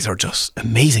 these guys are just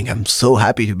amazing. I'm so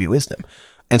happy to be with them.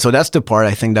 And so that's the part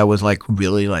I think that was like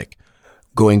really like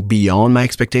going beyond my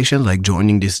expectations, like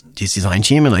joining this design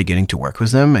team and like getting to work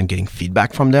with them and getting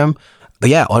feedback from them. But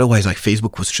yeah, otherwise, like,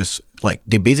 Facebook was just like,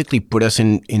 they basically put us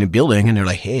in a building and they're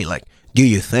like, hey, like, do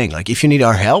your thing. Like, if you need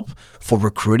our help for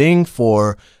recruiting,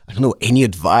 for, I don't know, any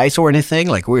advice or anything,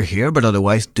 like, we're here, but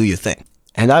otherwise, do your thing.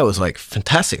 And that was like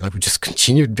fantastic. Like, we just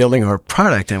continued building our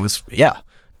product and it was,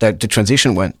 the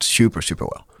transition went super, super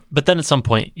well. But then at some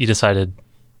point, you decided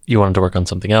you wanted to work on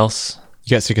something else.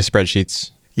 You got sick of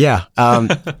spreadsheets. Yeah.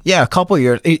 A couple of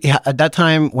years. At that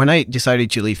time, when I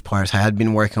decided to leave Parse, I had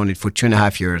been working on it for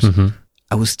 2.5 years.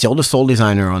 I was still the sole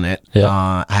designer on it. Yeah.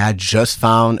 I had just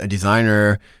found a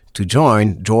designer to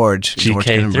join, George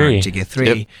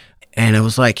GK3. Yep. And I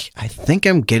was like, I think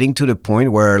I'm getting to the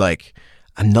point where like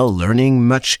I'm not learning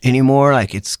much anymore.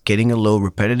 Like, it's getting a little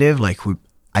repetitive. Like,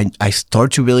 I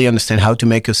start to really understand how to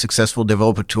make a successful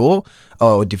developer tool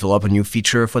or develop a new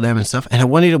feature for them and stuff. And I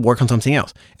wanted to work on something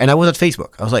else. And I was at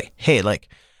Facebook. I was like, hey, like,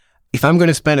 if I'm going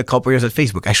to spend a couple years at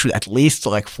Facebook, I should at least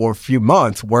like for a few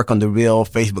months work on the real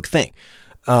Facebook thing.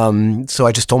 So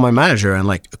I just told my manager, and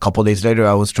like a couple of days later,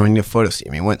 I was joining the photo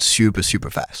team. It went super, super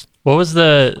fast. What was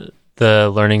the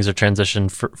learnings or transition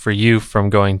for you from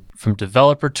going from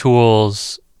developer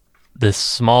tools, this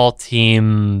small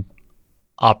team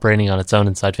operating on its own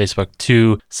inside Facebook,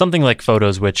 to something like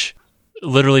Photos, which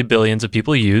literally billions of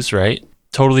people use, right?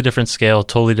 Totally different scale,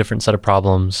 totally different set of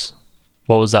problems.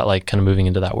 What was that like, kind of moving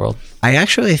into that world? I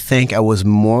actually think I was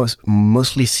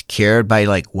mostly scared by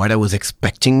like what I was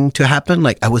expecting to happen.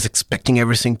 Like, I was expecting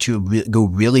everything to go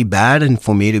really bad and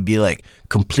for me to be like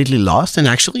completely lost. And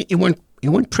actually it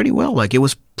went pretty well. Like, it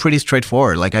was pretty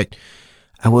straightforward. Like,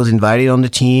 I was invited on the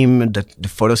team. The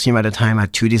photo team at the time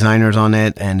had 2 designers on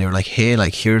it, and they were like, hey,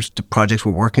 like, here's the projects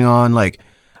we're working on. Like,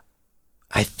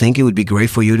 I think it would be great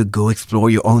for you to go explore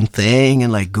your own thing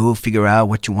and like go figure out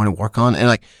what you want to work on. And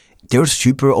like, they were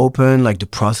super open. Like, the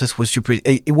process was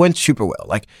it went super well.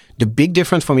 Like, the big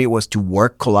difference for me was to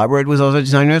collaborate with other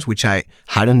designers, which I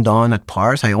hadn't done at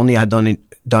Parse. I only had done it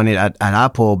at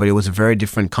Apple, but it was a very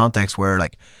different context where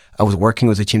like I was working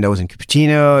with a team that was in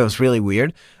Cupertino. It was really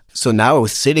weird. So now I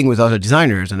was sitting with other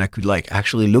designers and I could like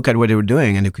actually look at what they were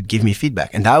doing and they could give me feedback.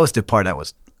 And that was the part that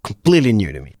was completely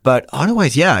new to me. But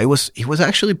otherwise, yeah, it was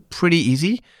actually pretty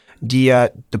easy.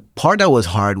 The part that was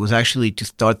hard was actually to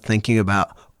start thinking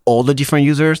about all the different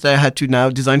users that I had to now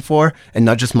design for, and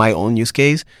not just my own use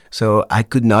case. So I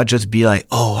could not just be like,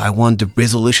 oh, I want the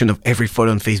resolution of every photo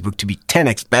on Facebook to be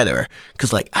 10x better.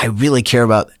 Cause like, I really care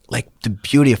about like the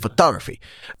beauty of photography.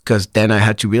 Cause then I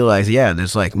had to realize,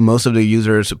 there's like most of the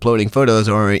users uploading photos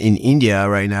are in India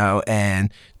right now,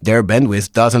 and their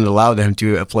bandwidth doesn't allow them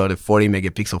to upload a 40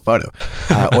 megapixel photo,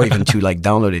 or even to like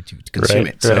download it to consume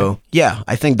it. So yeah,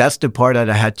 I think that's the part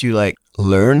that I had to like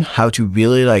learn how to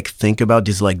really like think about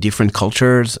these like different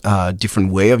cultures,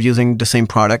 different way of using the same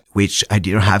product, which I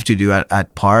didn't have to do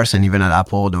at Parse, and even at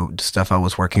Apple. The stuff I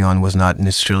was working on was not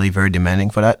necessarily very demanding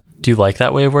for that. Do you like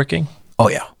that way of working? Oh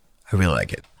yeah, I really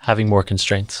like it. Having more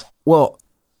constraints? Well,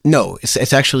 no,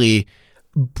 it's actually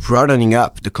broadening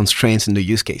up the constraints and the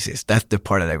use cases. That's the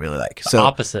part that I really like. So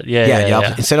opposite,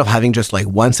 yeah. Instead of having just like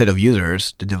one set of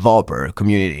users, the developer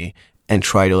community, and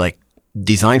try to like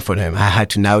design for them, I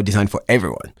had to now design for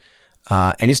everyone.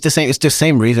 And it's the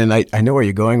same reason, I know where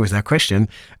you're going with that question.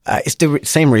 It's the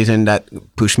same reason that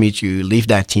pushed me to leave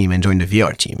that team and join the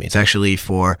VR team. It's actually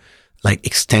for like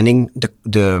extending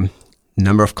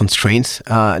number of constraints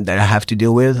that I have to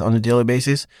deal with on a daily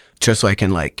basis, just so I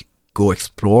can like go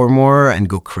explore more and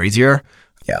go crazier.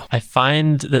 Yeah. I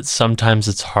find that sometimes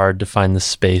it's hard to find the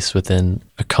space within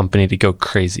a company to go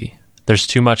crazy. There's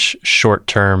too much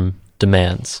short-term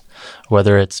demands,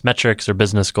 whether it's metrics or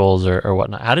business goals or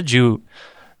whatnot. How did you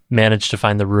manage to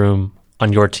find the room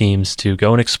on your teams to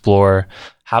go and explore,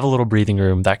 have a little breathing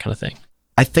room, that kind of thing?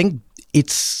 I think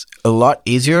it's a lot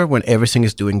easier when everything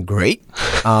is doing great.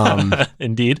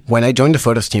 Indeed. When I joined the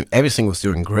photos team, everything was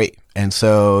doing great. And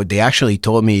so they actually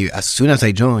told me as soon as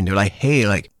I joined, they're like, hey,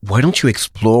 like, why don't you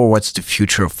explore what's the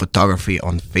future of photography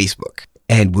on Facebook?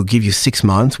 And we'll give you 6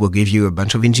 months. We'll give you a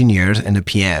bunch of engineers and a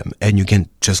PM, and you can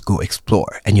just go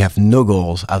explore. And you have no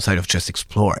goals outside of just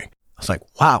exploring. I was like,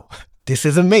 wow, this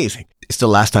is amazing. It's the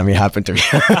last time it happened to me.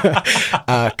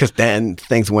 Because then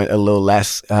things went a little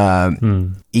less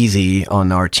easy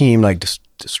on our team. Like the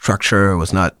structure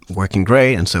was not working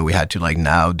great. And so we had to like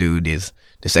now do this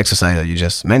exercise that you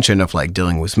just mentioned of like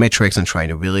dealing with metrics and trying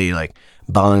to really like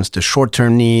balance the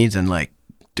short-term needs and like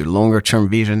the longer-term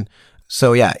vision.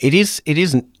 So yeah, it is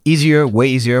easier, way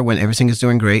easier when everything is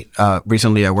doing great.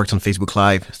 Recently I worked on Facebook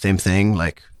Live, same thing,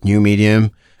 like new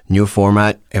medium, new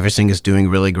format, everything is doing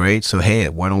really great. So hey,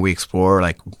 why don't we explore,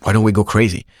 like, why don't we go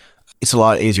crazy? It's a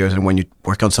lot easier than when you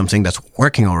work on something that's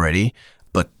working already,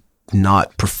 but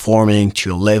not performing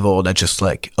to a level that just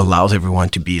like allows everyone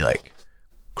to be like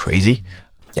crazy.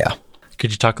 Yeah.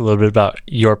 Could you talk a little bit about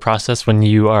your process when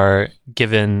you are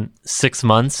given 6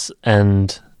 months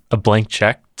and a blank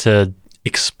check to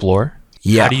explore?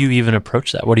 Yeah. How do you even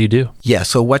approach that? What do you do? Yeah.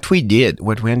 So what we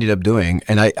ended up doing,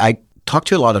 and I talked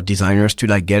to a lot of designers to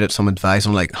like get some advice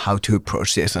on like how to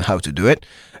approach this and how to do it.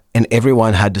 And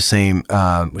everyone had the same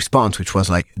response, which was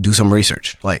like, do some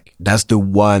research. Like that's the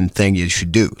one thing you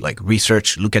should do. Like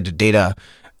research, look at the data,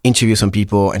 interview some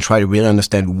people and try to really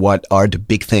understand what are the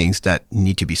big things that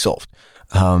need to be solved.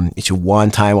 It's a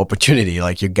one-time opportunity.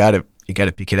 Like you gotta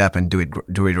pick it up and do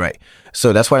it right.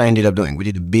 So that's what I ended up doing. We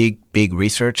did a big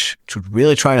research to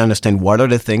really try to understand what are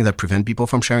the things that prevent people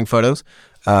from sharing photos,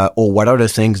 or what are the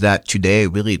things that today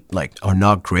really like are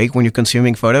not great when you're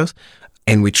consuming photos.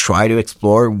 And we try to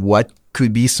explore what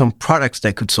could be some products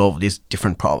that could solve these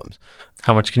different problems.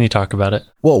 How much can you talk about it?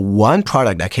 Well, one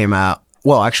product that came out,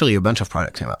 well, actually a bunch of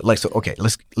products came out. Like, so, okay,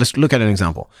 let's look at an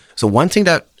example. So one thing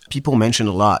that people mentioned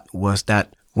a lot was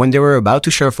that when they were about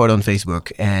to share a photo on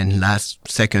Facebook and last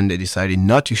second they decided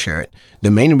not to share it,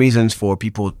 the main reasons for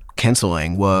people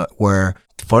canceling were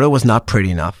the photo was not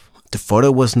pretty enough, the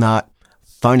photo was not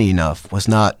funny enough, was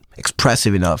not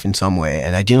expressive enough in some way,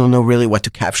 and I didn't know really what to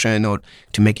caption or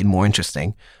to make it more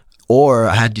interesting. Or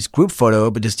I had this group photo,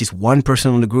 but there's this one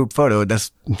person on the group photo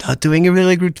that's not doing a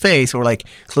really good face or like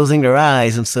closing their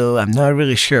eyes, and so I'm not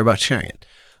really sure about sharing it.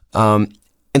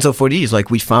 And so for these, like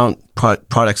we found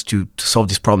products to solve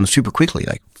this problem super quickly,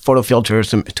 like photo filters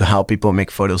to help people make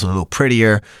photos a little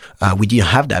prettier. We didn't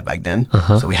have that back then,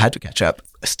 so we had to catch up.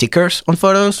 Stickers on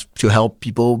photos to help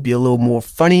people be a little more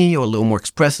funny or a little more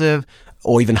expressive,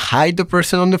 or even hide the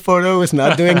person on the photo is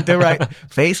not doing the right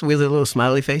face with a little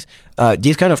smiley face.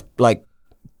 These kind of like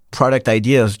product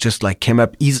ideas just like came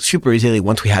up super easily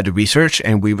once we had the research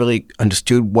and we really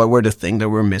understood what were the things that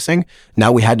were missing.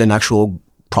 Now we had an actual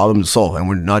problem to solve, and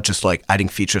we're not just like adding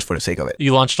features for the sake of it.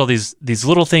 You launched all these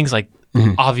little things like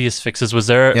obvious fixes. Was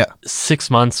there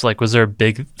 6 months? Like, was there a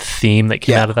big theme that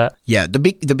came out of that? Yeah, the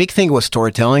big thing was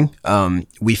storytelling.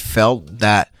 We felt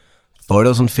that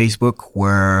photos on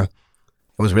Facebook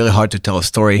it was really hard to tell a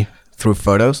story through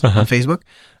photos on Facebook.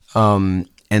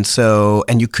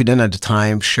 And you couldn't at the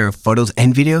time share photos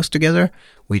and videos together,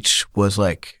 which was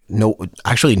like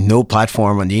no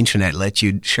platform on the internet lets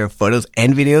you share photos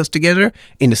and videos together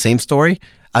in the same story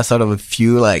outside of a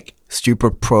few like super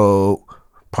pro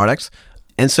products.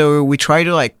 And so we try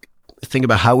to like think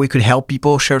about how we could help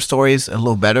people share stories a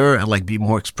little better and like be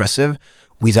more expressive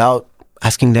without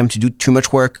asking them to do too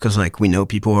much work, because like we know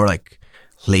people are like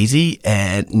lazy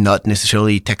and not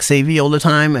necessarily tech savvy all the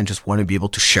time and just want to be able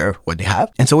to share what they have.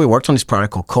 And so we worked on this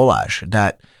product called Collage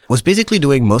that was basically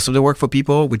doing most of the work for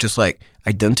people. We just like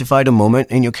identify the moment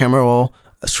in your camera roll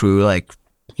through like,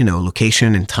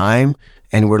 location and time.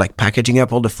 And we're like packaging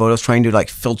up all the photos, trying to like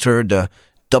filter the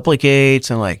duplicates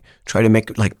and like try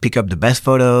to pick up the best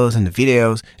photos and the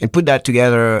videos and put that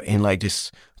together in like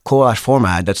this collage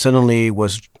format that suddenly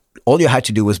was, all you had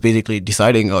to do was basically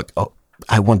deciding like, oh,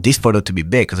 I want this photo to be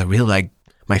big because I really like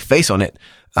my face on it,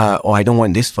 or I don't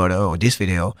want this photo or this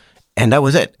video, and that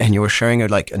was it. And you were sharing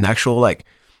an actual like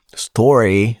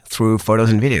story through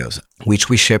photos and videos, which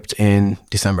we shipped in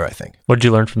December, I think. What did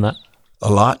you learn from that?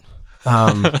 A lot.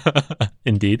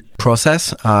 Indeed.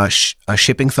 process,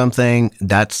 shipping something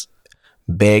that's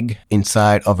big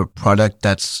inside of a product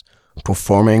that's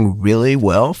performing really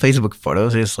well. Facebook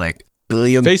photos is like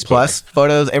billion Facebook. plus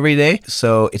photos every day.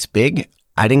 So it's big.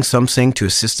 Adding something to a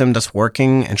system that's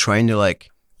working and trying to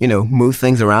move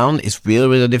things around is really,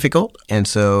 really difficult. And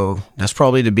so that's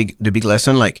probably the big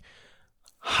lesson, like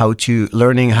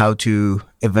learning how to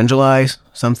evangelize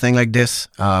something like this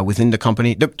within the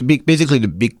company. Basically, the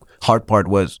big hard part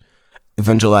was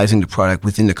evangelizing the product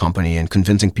within the company and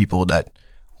convincing people that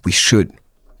we should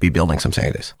be building something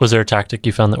like this. Was there a tactic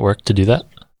you found that worked to do that?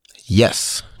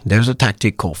 Yes, there's a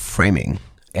tactic called framing.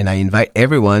 And I invite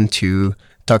everyone to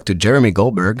talk to Jeremy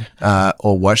Goldberg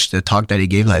or watch the talk that he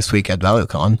gave last week at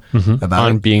ValueCon about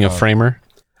On being a framer.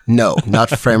 No, not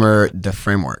Framer, the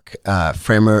framework.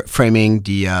 Framing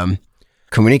the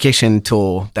communication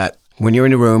tool that when you're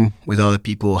in a room with other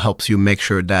people helps you make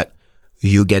sure that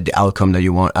you get the outcome that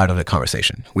you want out of the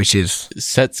conversation, which is...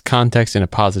 Sets context in a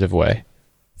positive way.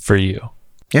 For you.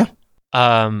 Yeah.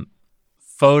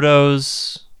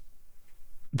 Photos,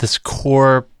 this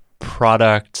core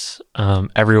product,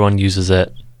 everyone uses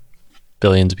it,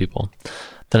 billions of people.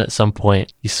 Then at some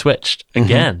point you switched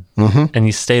again and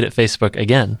you stayed at Facebook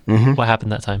again. What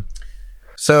happened that time?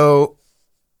 So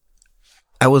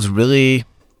I was really,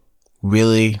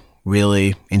 really,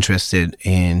 really interested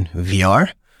in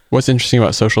VR. What's interesting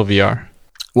about social VR?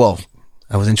 Well,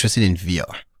 I was interested in VR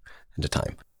at the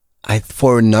time.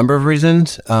 For a number of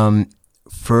reasons.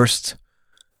 First,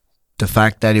 the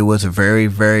fact that it was a very,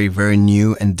 very, very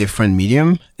new and different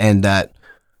medium, and that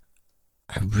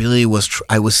I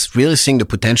was really seeing the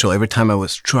potential every time I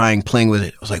was playing with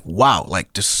it. I was like, wow,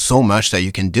 like there's so much that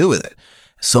you can do with it.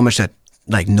 So much that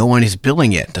like no one is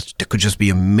building yet. That could just be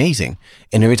amazing.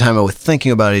 And every time I was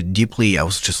thinking about it deeply, I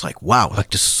was just like, wow,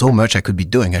 like there's so much I could be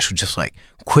doing. I should just like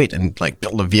quit and like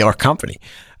build a VR company.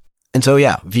 And so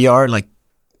yeah, VR like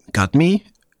got me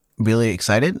really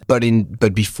excited.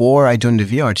 But before I joined the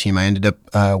VR team, I ended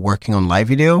up working on live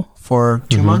video for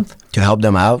 2 months to help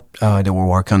them out. They were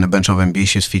working on a bunch of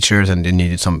ambitious features and they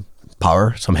needed some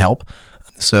power, some help.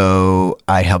 So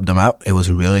I helped them out. It was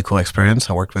a really cool experience.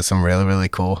 I worked with some really, really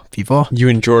cool people. You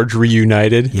and George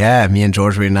reunited? Yeah, me and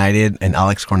George reunited, and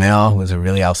Alex Cornell was a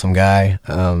really awesome guy.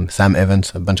 Sam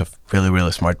Evans, a bunch of really,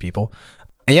 really smart people.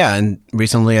 And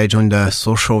recently I joined the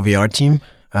social VR team,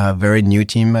 a very new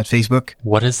team at Facebook.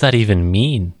 What does that even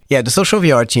mean? Yeah, the social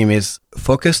VR team is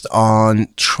focused on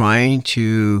trying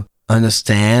to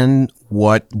understand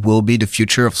what will be the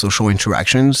future of social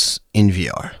interactions in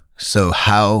VR. So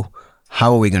how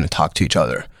are we going to talk to each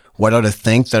other? What are the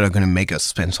things that are going to make us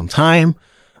spend some time,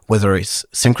 whether it's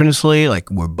synchronously, like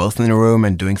we're both in a room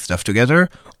and doing stuff together,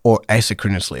 or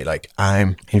asynchronously, like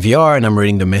I'm in VR and I'm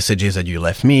reading the messages that you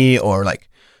left me, or like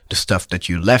the stuff that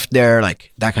you left there,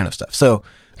 like that kind of stuff. So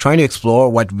trying to explore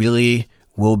what really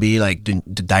will be like the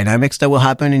dynamics that will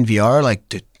happen in VR, like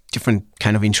the different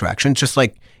kind of interactions, just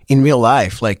like in real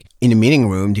life, like in a meeting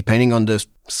room, depending on the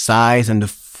size and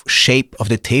the shape of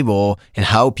the table and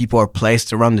how people are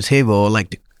placed around the table, like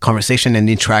the conversation and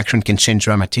the interaction can change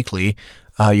dramatically.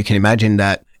 You can imagine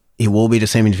that it will be the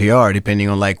same in VR, depending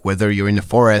on like whether you're in the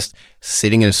forest,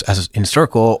 sitting in a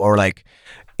circle, or like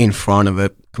in front of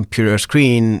a computer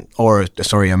screen, or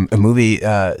a movie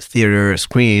theater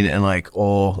screen, and like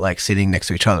all like sitting next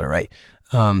to each other, right?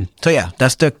 So yeah,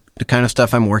 that's the kind of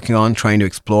stuff I'm working on, trying to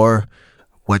explore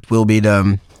what will be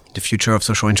the future of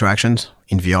social interactions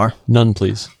in VR. None,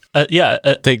 please.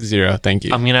 Take 0. Thank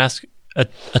you. I'm going to ask a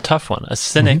tough one. A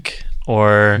cynic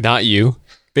or... Not you.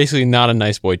 Basically not a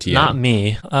nice boy TM. Not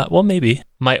me. Well, maybe.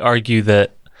 Might argue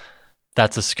that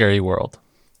that's a scary world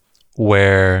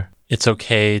where it's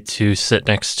okay to sit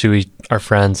next to our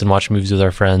friends and watch movies with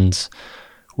our friends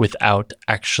without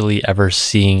actually ever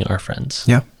seeing our friends.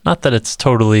 Yeah. Not that it's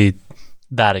totally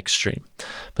that extreme,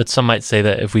 but some might say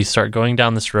that if we start going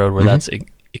down this road where that's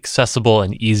accessible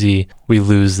and easy, we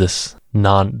lose the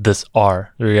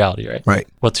reality, right? Right.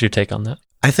 What's your take on that?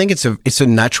 I think it's a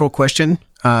natural question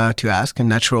to ask, a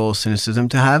natural cynicism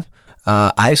to have.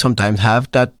 I sometimes have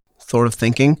that sort of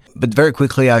thinking, but very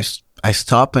quickly I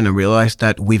stop and I realize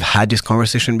that we've had this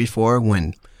conversation before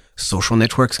when social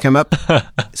networks came up.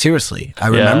 Seriously, I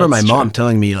remember my mom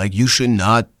telling me like, you should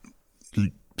not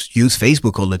use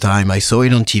Facebook all the time. I saw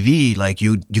it on TV. Like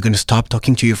you're going to stop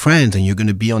talking to your friends and you're going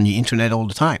to be on the internet all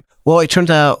the time. Well, it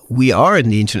turns out we are on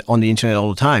the internet all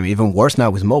the time, even worse now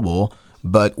with mobile,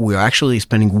 but we're actually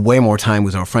spending way more time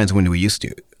with our friends than we used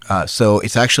to. So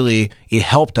it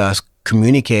helped us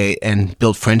communicate and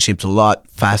build friendships a lot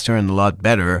faster and a lot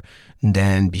better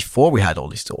than before we had all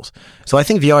these tools. So I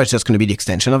think VR is just going to be the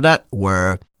extension of that,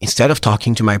 where instead of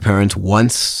talking to my parents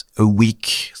once a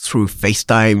week through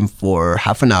FaceTime for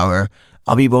half an hour,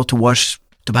 I'll be able to watch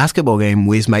the basketball game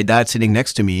with my dad sitting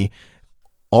next to me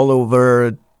all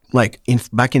over, like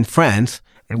back in France,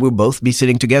 and we'll both be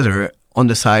sitting together on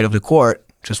the side of the court,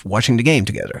 just watching the game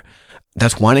together.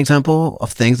 That's one example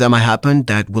of things that might happen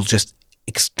that will just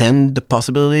extend the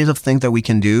possibilities of things that we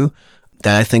can do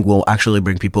that I think will actually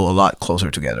bring people a lot closer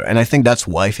together. And I think that's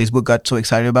why Facebook got so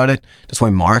excited about it. That's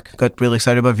why Mark got really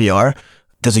excited about VR.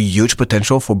 There's a huge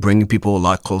potential for bringing people a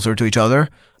lot closer to each other.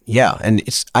 Yeah, and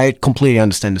I completely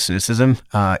understand the cynicism.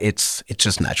 It's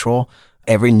just natural.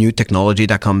 Every new technology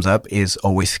that comes up is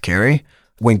always scary.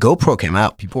 When GoPro came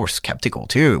out, people were skeptical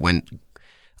too. When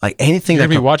like anything You're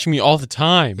that gonna be watching me all the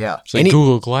time. Yeah. It's like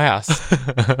Google Glass.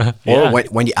 or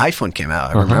when the iPhone came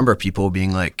out, I remember people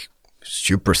being like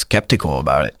super skeptical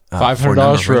about it.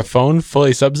 $500 for a phone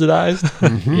fully subsidized.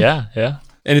 Yeah.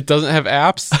 And it doesn't have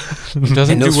apps. It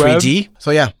doesn't no do web. 3D. So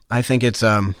yeah, I think it's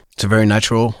a very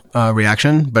natural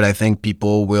reaction, but I think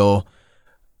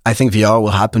I think VR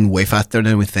will happen way faster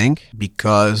than we think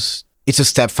because it's a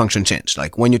step function change.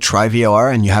 Like when you try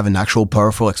VR and you have an actual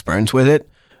powerful experience with it,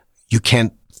 you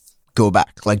can't go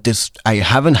back. Like this, I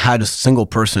haven't had a single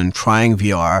person trying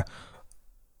VR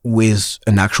with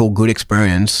an actual good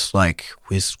experience, like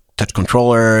with touch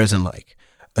controllers and like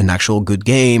an actual good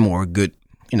game or a good,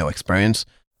 experience,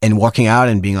 and walking out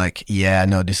and being like, yeah,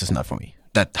 no, this is not for me.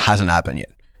 That hasn't happened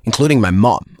yet, including my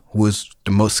mom, who is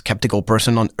the most skeptical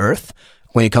person on earth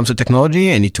when it comes to technology.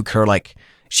 And it took her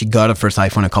she got her first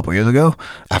iPhone a couple years ago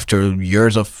after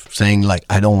years of saying like,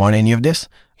 I don't want any of this.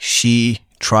 She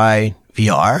tried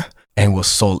VR and was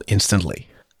sold instantly.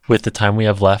 With the time we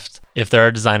have left, if there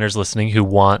are designers listening who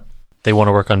want to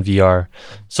work on VR,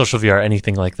 social VR,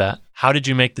 anything like that, how did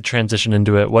you make the transition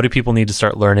into it? What do people need to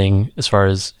start learning as far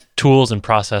as tools and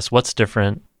process? What's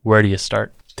different? Where do you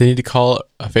start? They need to call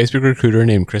a Facebook recruiter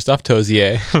named Christophe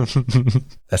Tozier.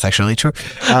 That's actually true.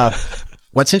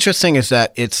 What's interesting is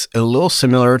that it's a little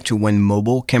similar to when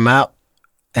mobile came out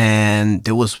and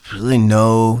there was really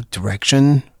no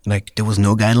direction. Like there was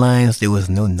no guidelines. There was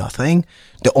no nothing.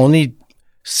 The only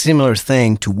similar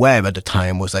thing to web at the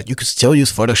time was that you could still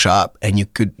use Photoshop and you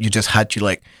just had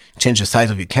to change the size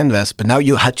of your canvas, but now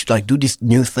you had to do these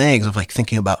new things of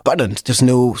thinking about buttons. There's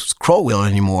no scroll wheel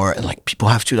anymore, and people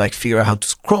have to figure out how to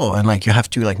scroll, and you have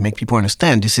to make people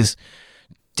understand this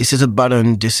is a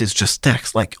button, this is just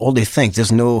text, all these things.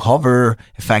 There's no hover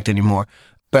effect anymore,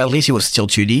 but at least it was still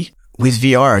 2D. With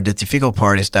VR, the difficult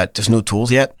part is that there's no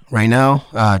tools yet right now.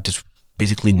 There's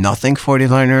basically nothing for a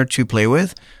designer to play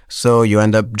with. So you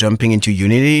end up jumping into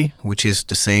Unity, which is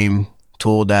the same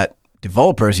tool that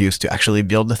developers use to actually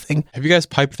build the thing. Have you guys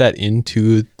piped that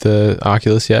into the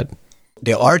Oculus yet?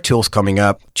 There are tools coming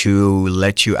up to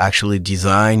let you actually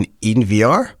design in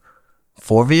VR,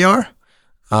 for VR,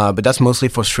 but that's mostly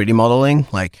for 3D modeling,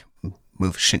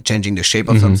 changing the shape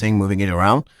of something, moving it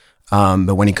around.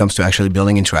 But when it comes to actually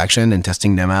building interaction and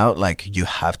testing them out, you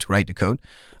have to write the code.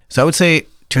 So I would say,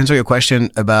 to answer your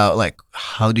question about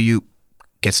how do you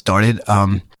get started,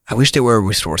 I wish there were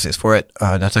resources for it.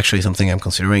 That's actually something I'm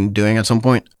considering doing at some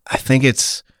point. I think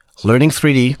it's learning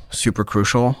 3D, super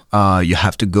crucial. You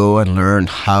have to go and learn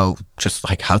how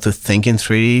to think in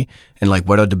 3D and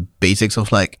what are the basics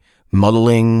of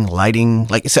modeling, lighting.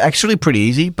 It's actually pretty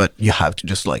easy, but you have to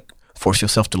just force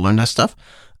yourself to learn that stuff.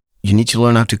 You need to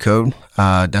learn how to code.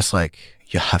 That's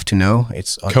you have to know.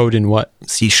 It's code in what?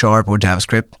 C# or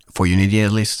JavaScript for Unity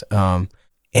at least.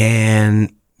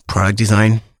 And product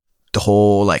design, the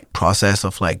whole process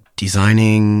of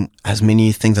designing as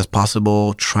many things as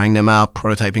possible, trying them out,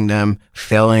 prototyping them,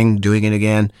 failing, doing it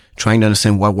again, trying to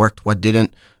understand what worked, what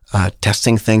didn't,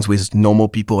 testing things with normal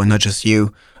people and not just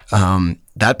you.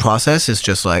 That process is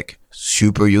just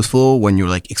super useful when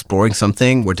you're exploring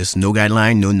something where there's no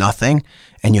guideline, no nothing,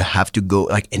 and you have to go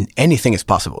and anything is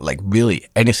possible. Really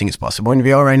anything is possible in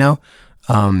VR right now.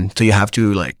 So you have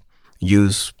to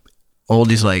use all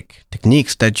these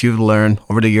techniques that you've learned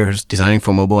over the years designing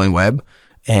for mobile and web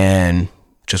and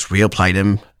just reapply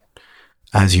them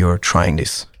as you're trying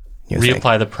this new thing.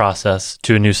 Reapply the process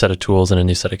to a new set of tools and a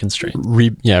new set of constraints.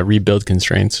 Rebuild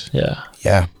constraints.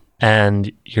 Yeah.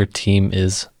 And your team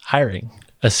is hiring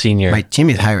a senior. My team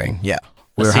is hiring. Yeah.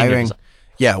 We're hiring.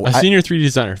 Yeah. A senior 3D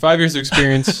designer, 5 years of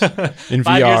experience in VR.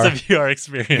 5 years of VR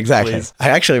experience. Exactly. Please. I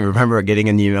actually remember getting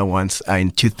an email once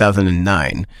in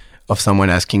 2009 of someone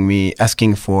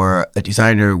asking for a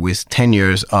designer with 10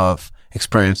 years of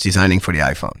experience designing for the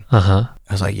iPhone.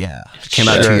 I was like, yeah, it came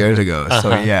out 2 years ago. So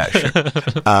yeah, sure.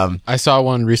 I saw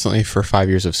one recently for 5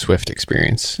 years of Swift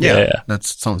experience. Yeah. That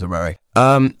sounds about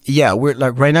right. Yeah, we're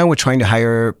like right now we're trying to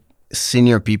hire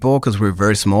senior people because we're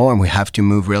very small and we have to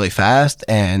move really fast.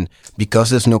 And because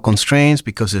there's no constraints,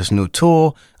 because there's no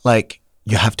tool, like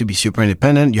you have to be super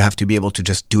independent. You have to be able to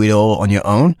just do it all on your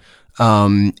own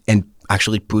and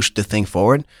actually push the thing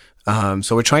forward.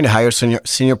 So we're trying to hire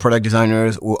senior product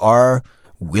designers who are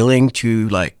willing to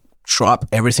like drop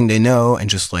everything they know and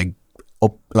just like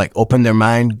open their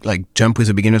mind, like jump with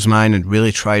a beginner's mind and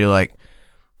really try to like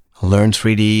learn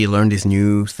 3D, learn these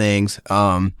new things.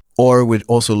 Or we're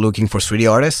also looking for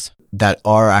 3D artists that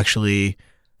are actually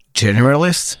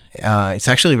generalists. It's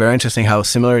actually very interesting how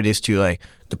similar it is to like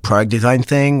the product design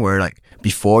thing where like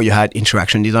before you had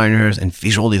interaction designers and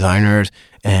visual designers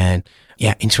and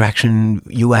interaction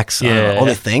UX, all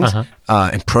these things,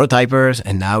 and prototypers.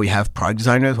 And now we have product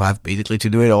designers who have basically to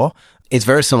do it all. It's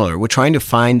very similar. We're trying to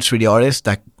find 3D artists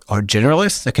that are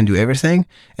generalists that can do everything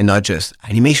and not just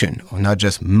animation or not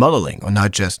just modeling or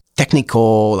not just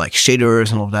technical like shaders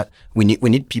and all of that. We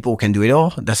need people who can do it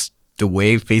all. That's the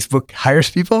way Facebook hires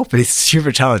people, but it's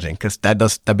super challenging because that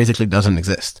basically doesn't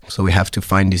exist. So we have to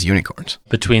find these unicorns.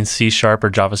 Between C# or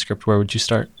JavaScript, where would you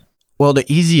start? Well, the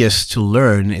easiest to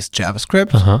learn is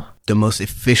JavaScript. The most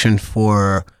efficient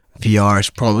for VR is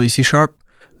probably C#.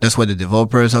 That's what the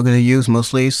developers are going to use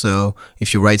mostly. So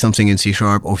if you write something in C#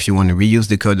 or if you want to reuse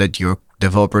the code that your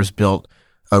developers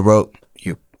wrote,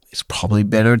 it's probably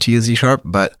better to use C#.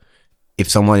 But if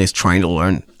someone is trying to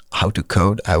learn how to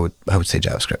code, I would say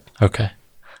JavaScript. Okay.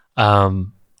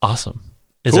 Awesome.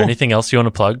 Is there anything else you want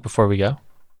to plug before we go?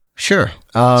 Sure.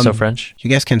 So French? You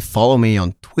guys can follow me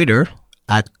on Twitter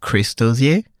at Chris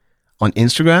Tosier, on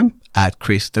Instagram at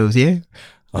Chris Tosier,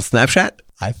 on Snapchat,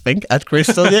 I think at Chris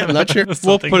Tosier. I'm not sure.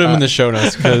 We'll put them in the show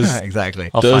notes because exactly.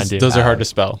 Those are hard to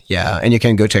spell. Yeah, and you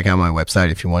can go check out my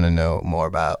website if you want to know more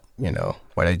about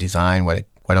what I design, what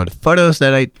are the photos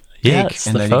that I take,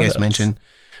 and then you guys mention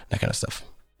that kind of stuff.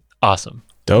 Awesome.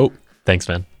 Dope. Thanks,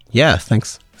 man. Yeah,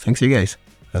 thanks you guys.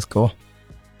 That's cool.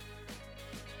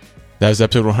 That was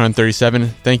episode 137.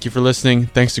 Thank you for listening.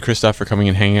 Thanks to Christoph for coming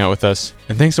and hanging out with us.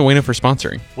 And thanks to Wayno for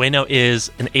sponsoring. Wayno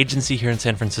is an agency here in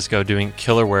San Francisco doing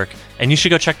killer work. And you should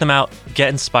go check them out. Get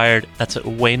inspired. That's at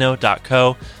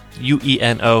wayno.co,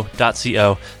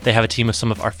 UENO.co. They have a team of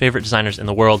some of our favorite designers in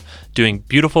the world doing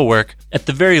beautiful work. At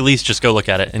the very least, just go look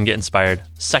at it and get inspired.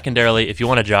 Secondarily, if you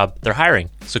want a job, they're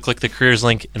hiring. So click the careers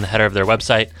link in the header of their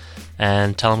website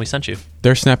and tell them we sent you.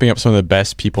 They're snapping up some of the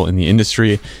best people in the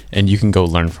industry, and you can go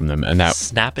learn from them. And that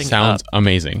sounds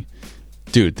amazing.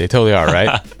 Dude, they totally are,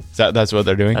 right? That's what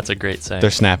they're doing? That's a great saying.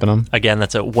 They're snapping them. Again,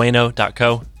 that's at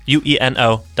wayno.co,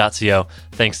 UENO.co.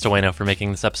 Thanks to Wayno for making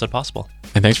this episode possible.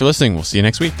 And thanks for listening. We'll see you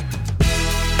next week.